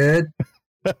 be good.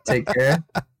 Take care.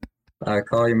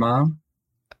 Call your mom.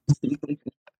 See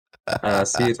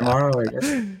you tomorrow, I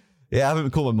guess. Yeah, I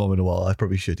haven't called my mom in a while. I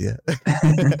probably should, yeah.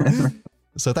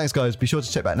 So thanks, guys. Be sure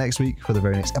to check back next week for the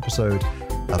very next episode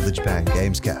of the Japan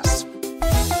Games Cast.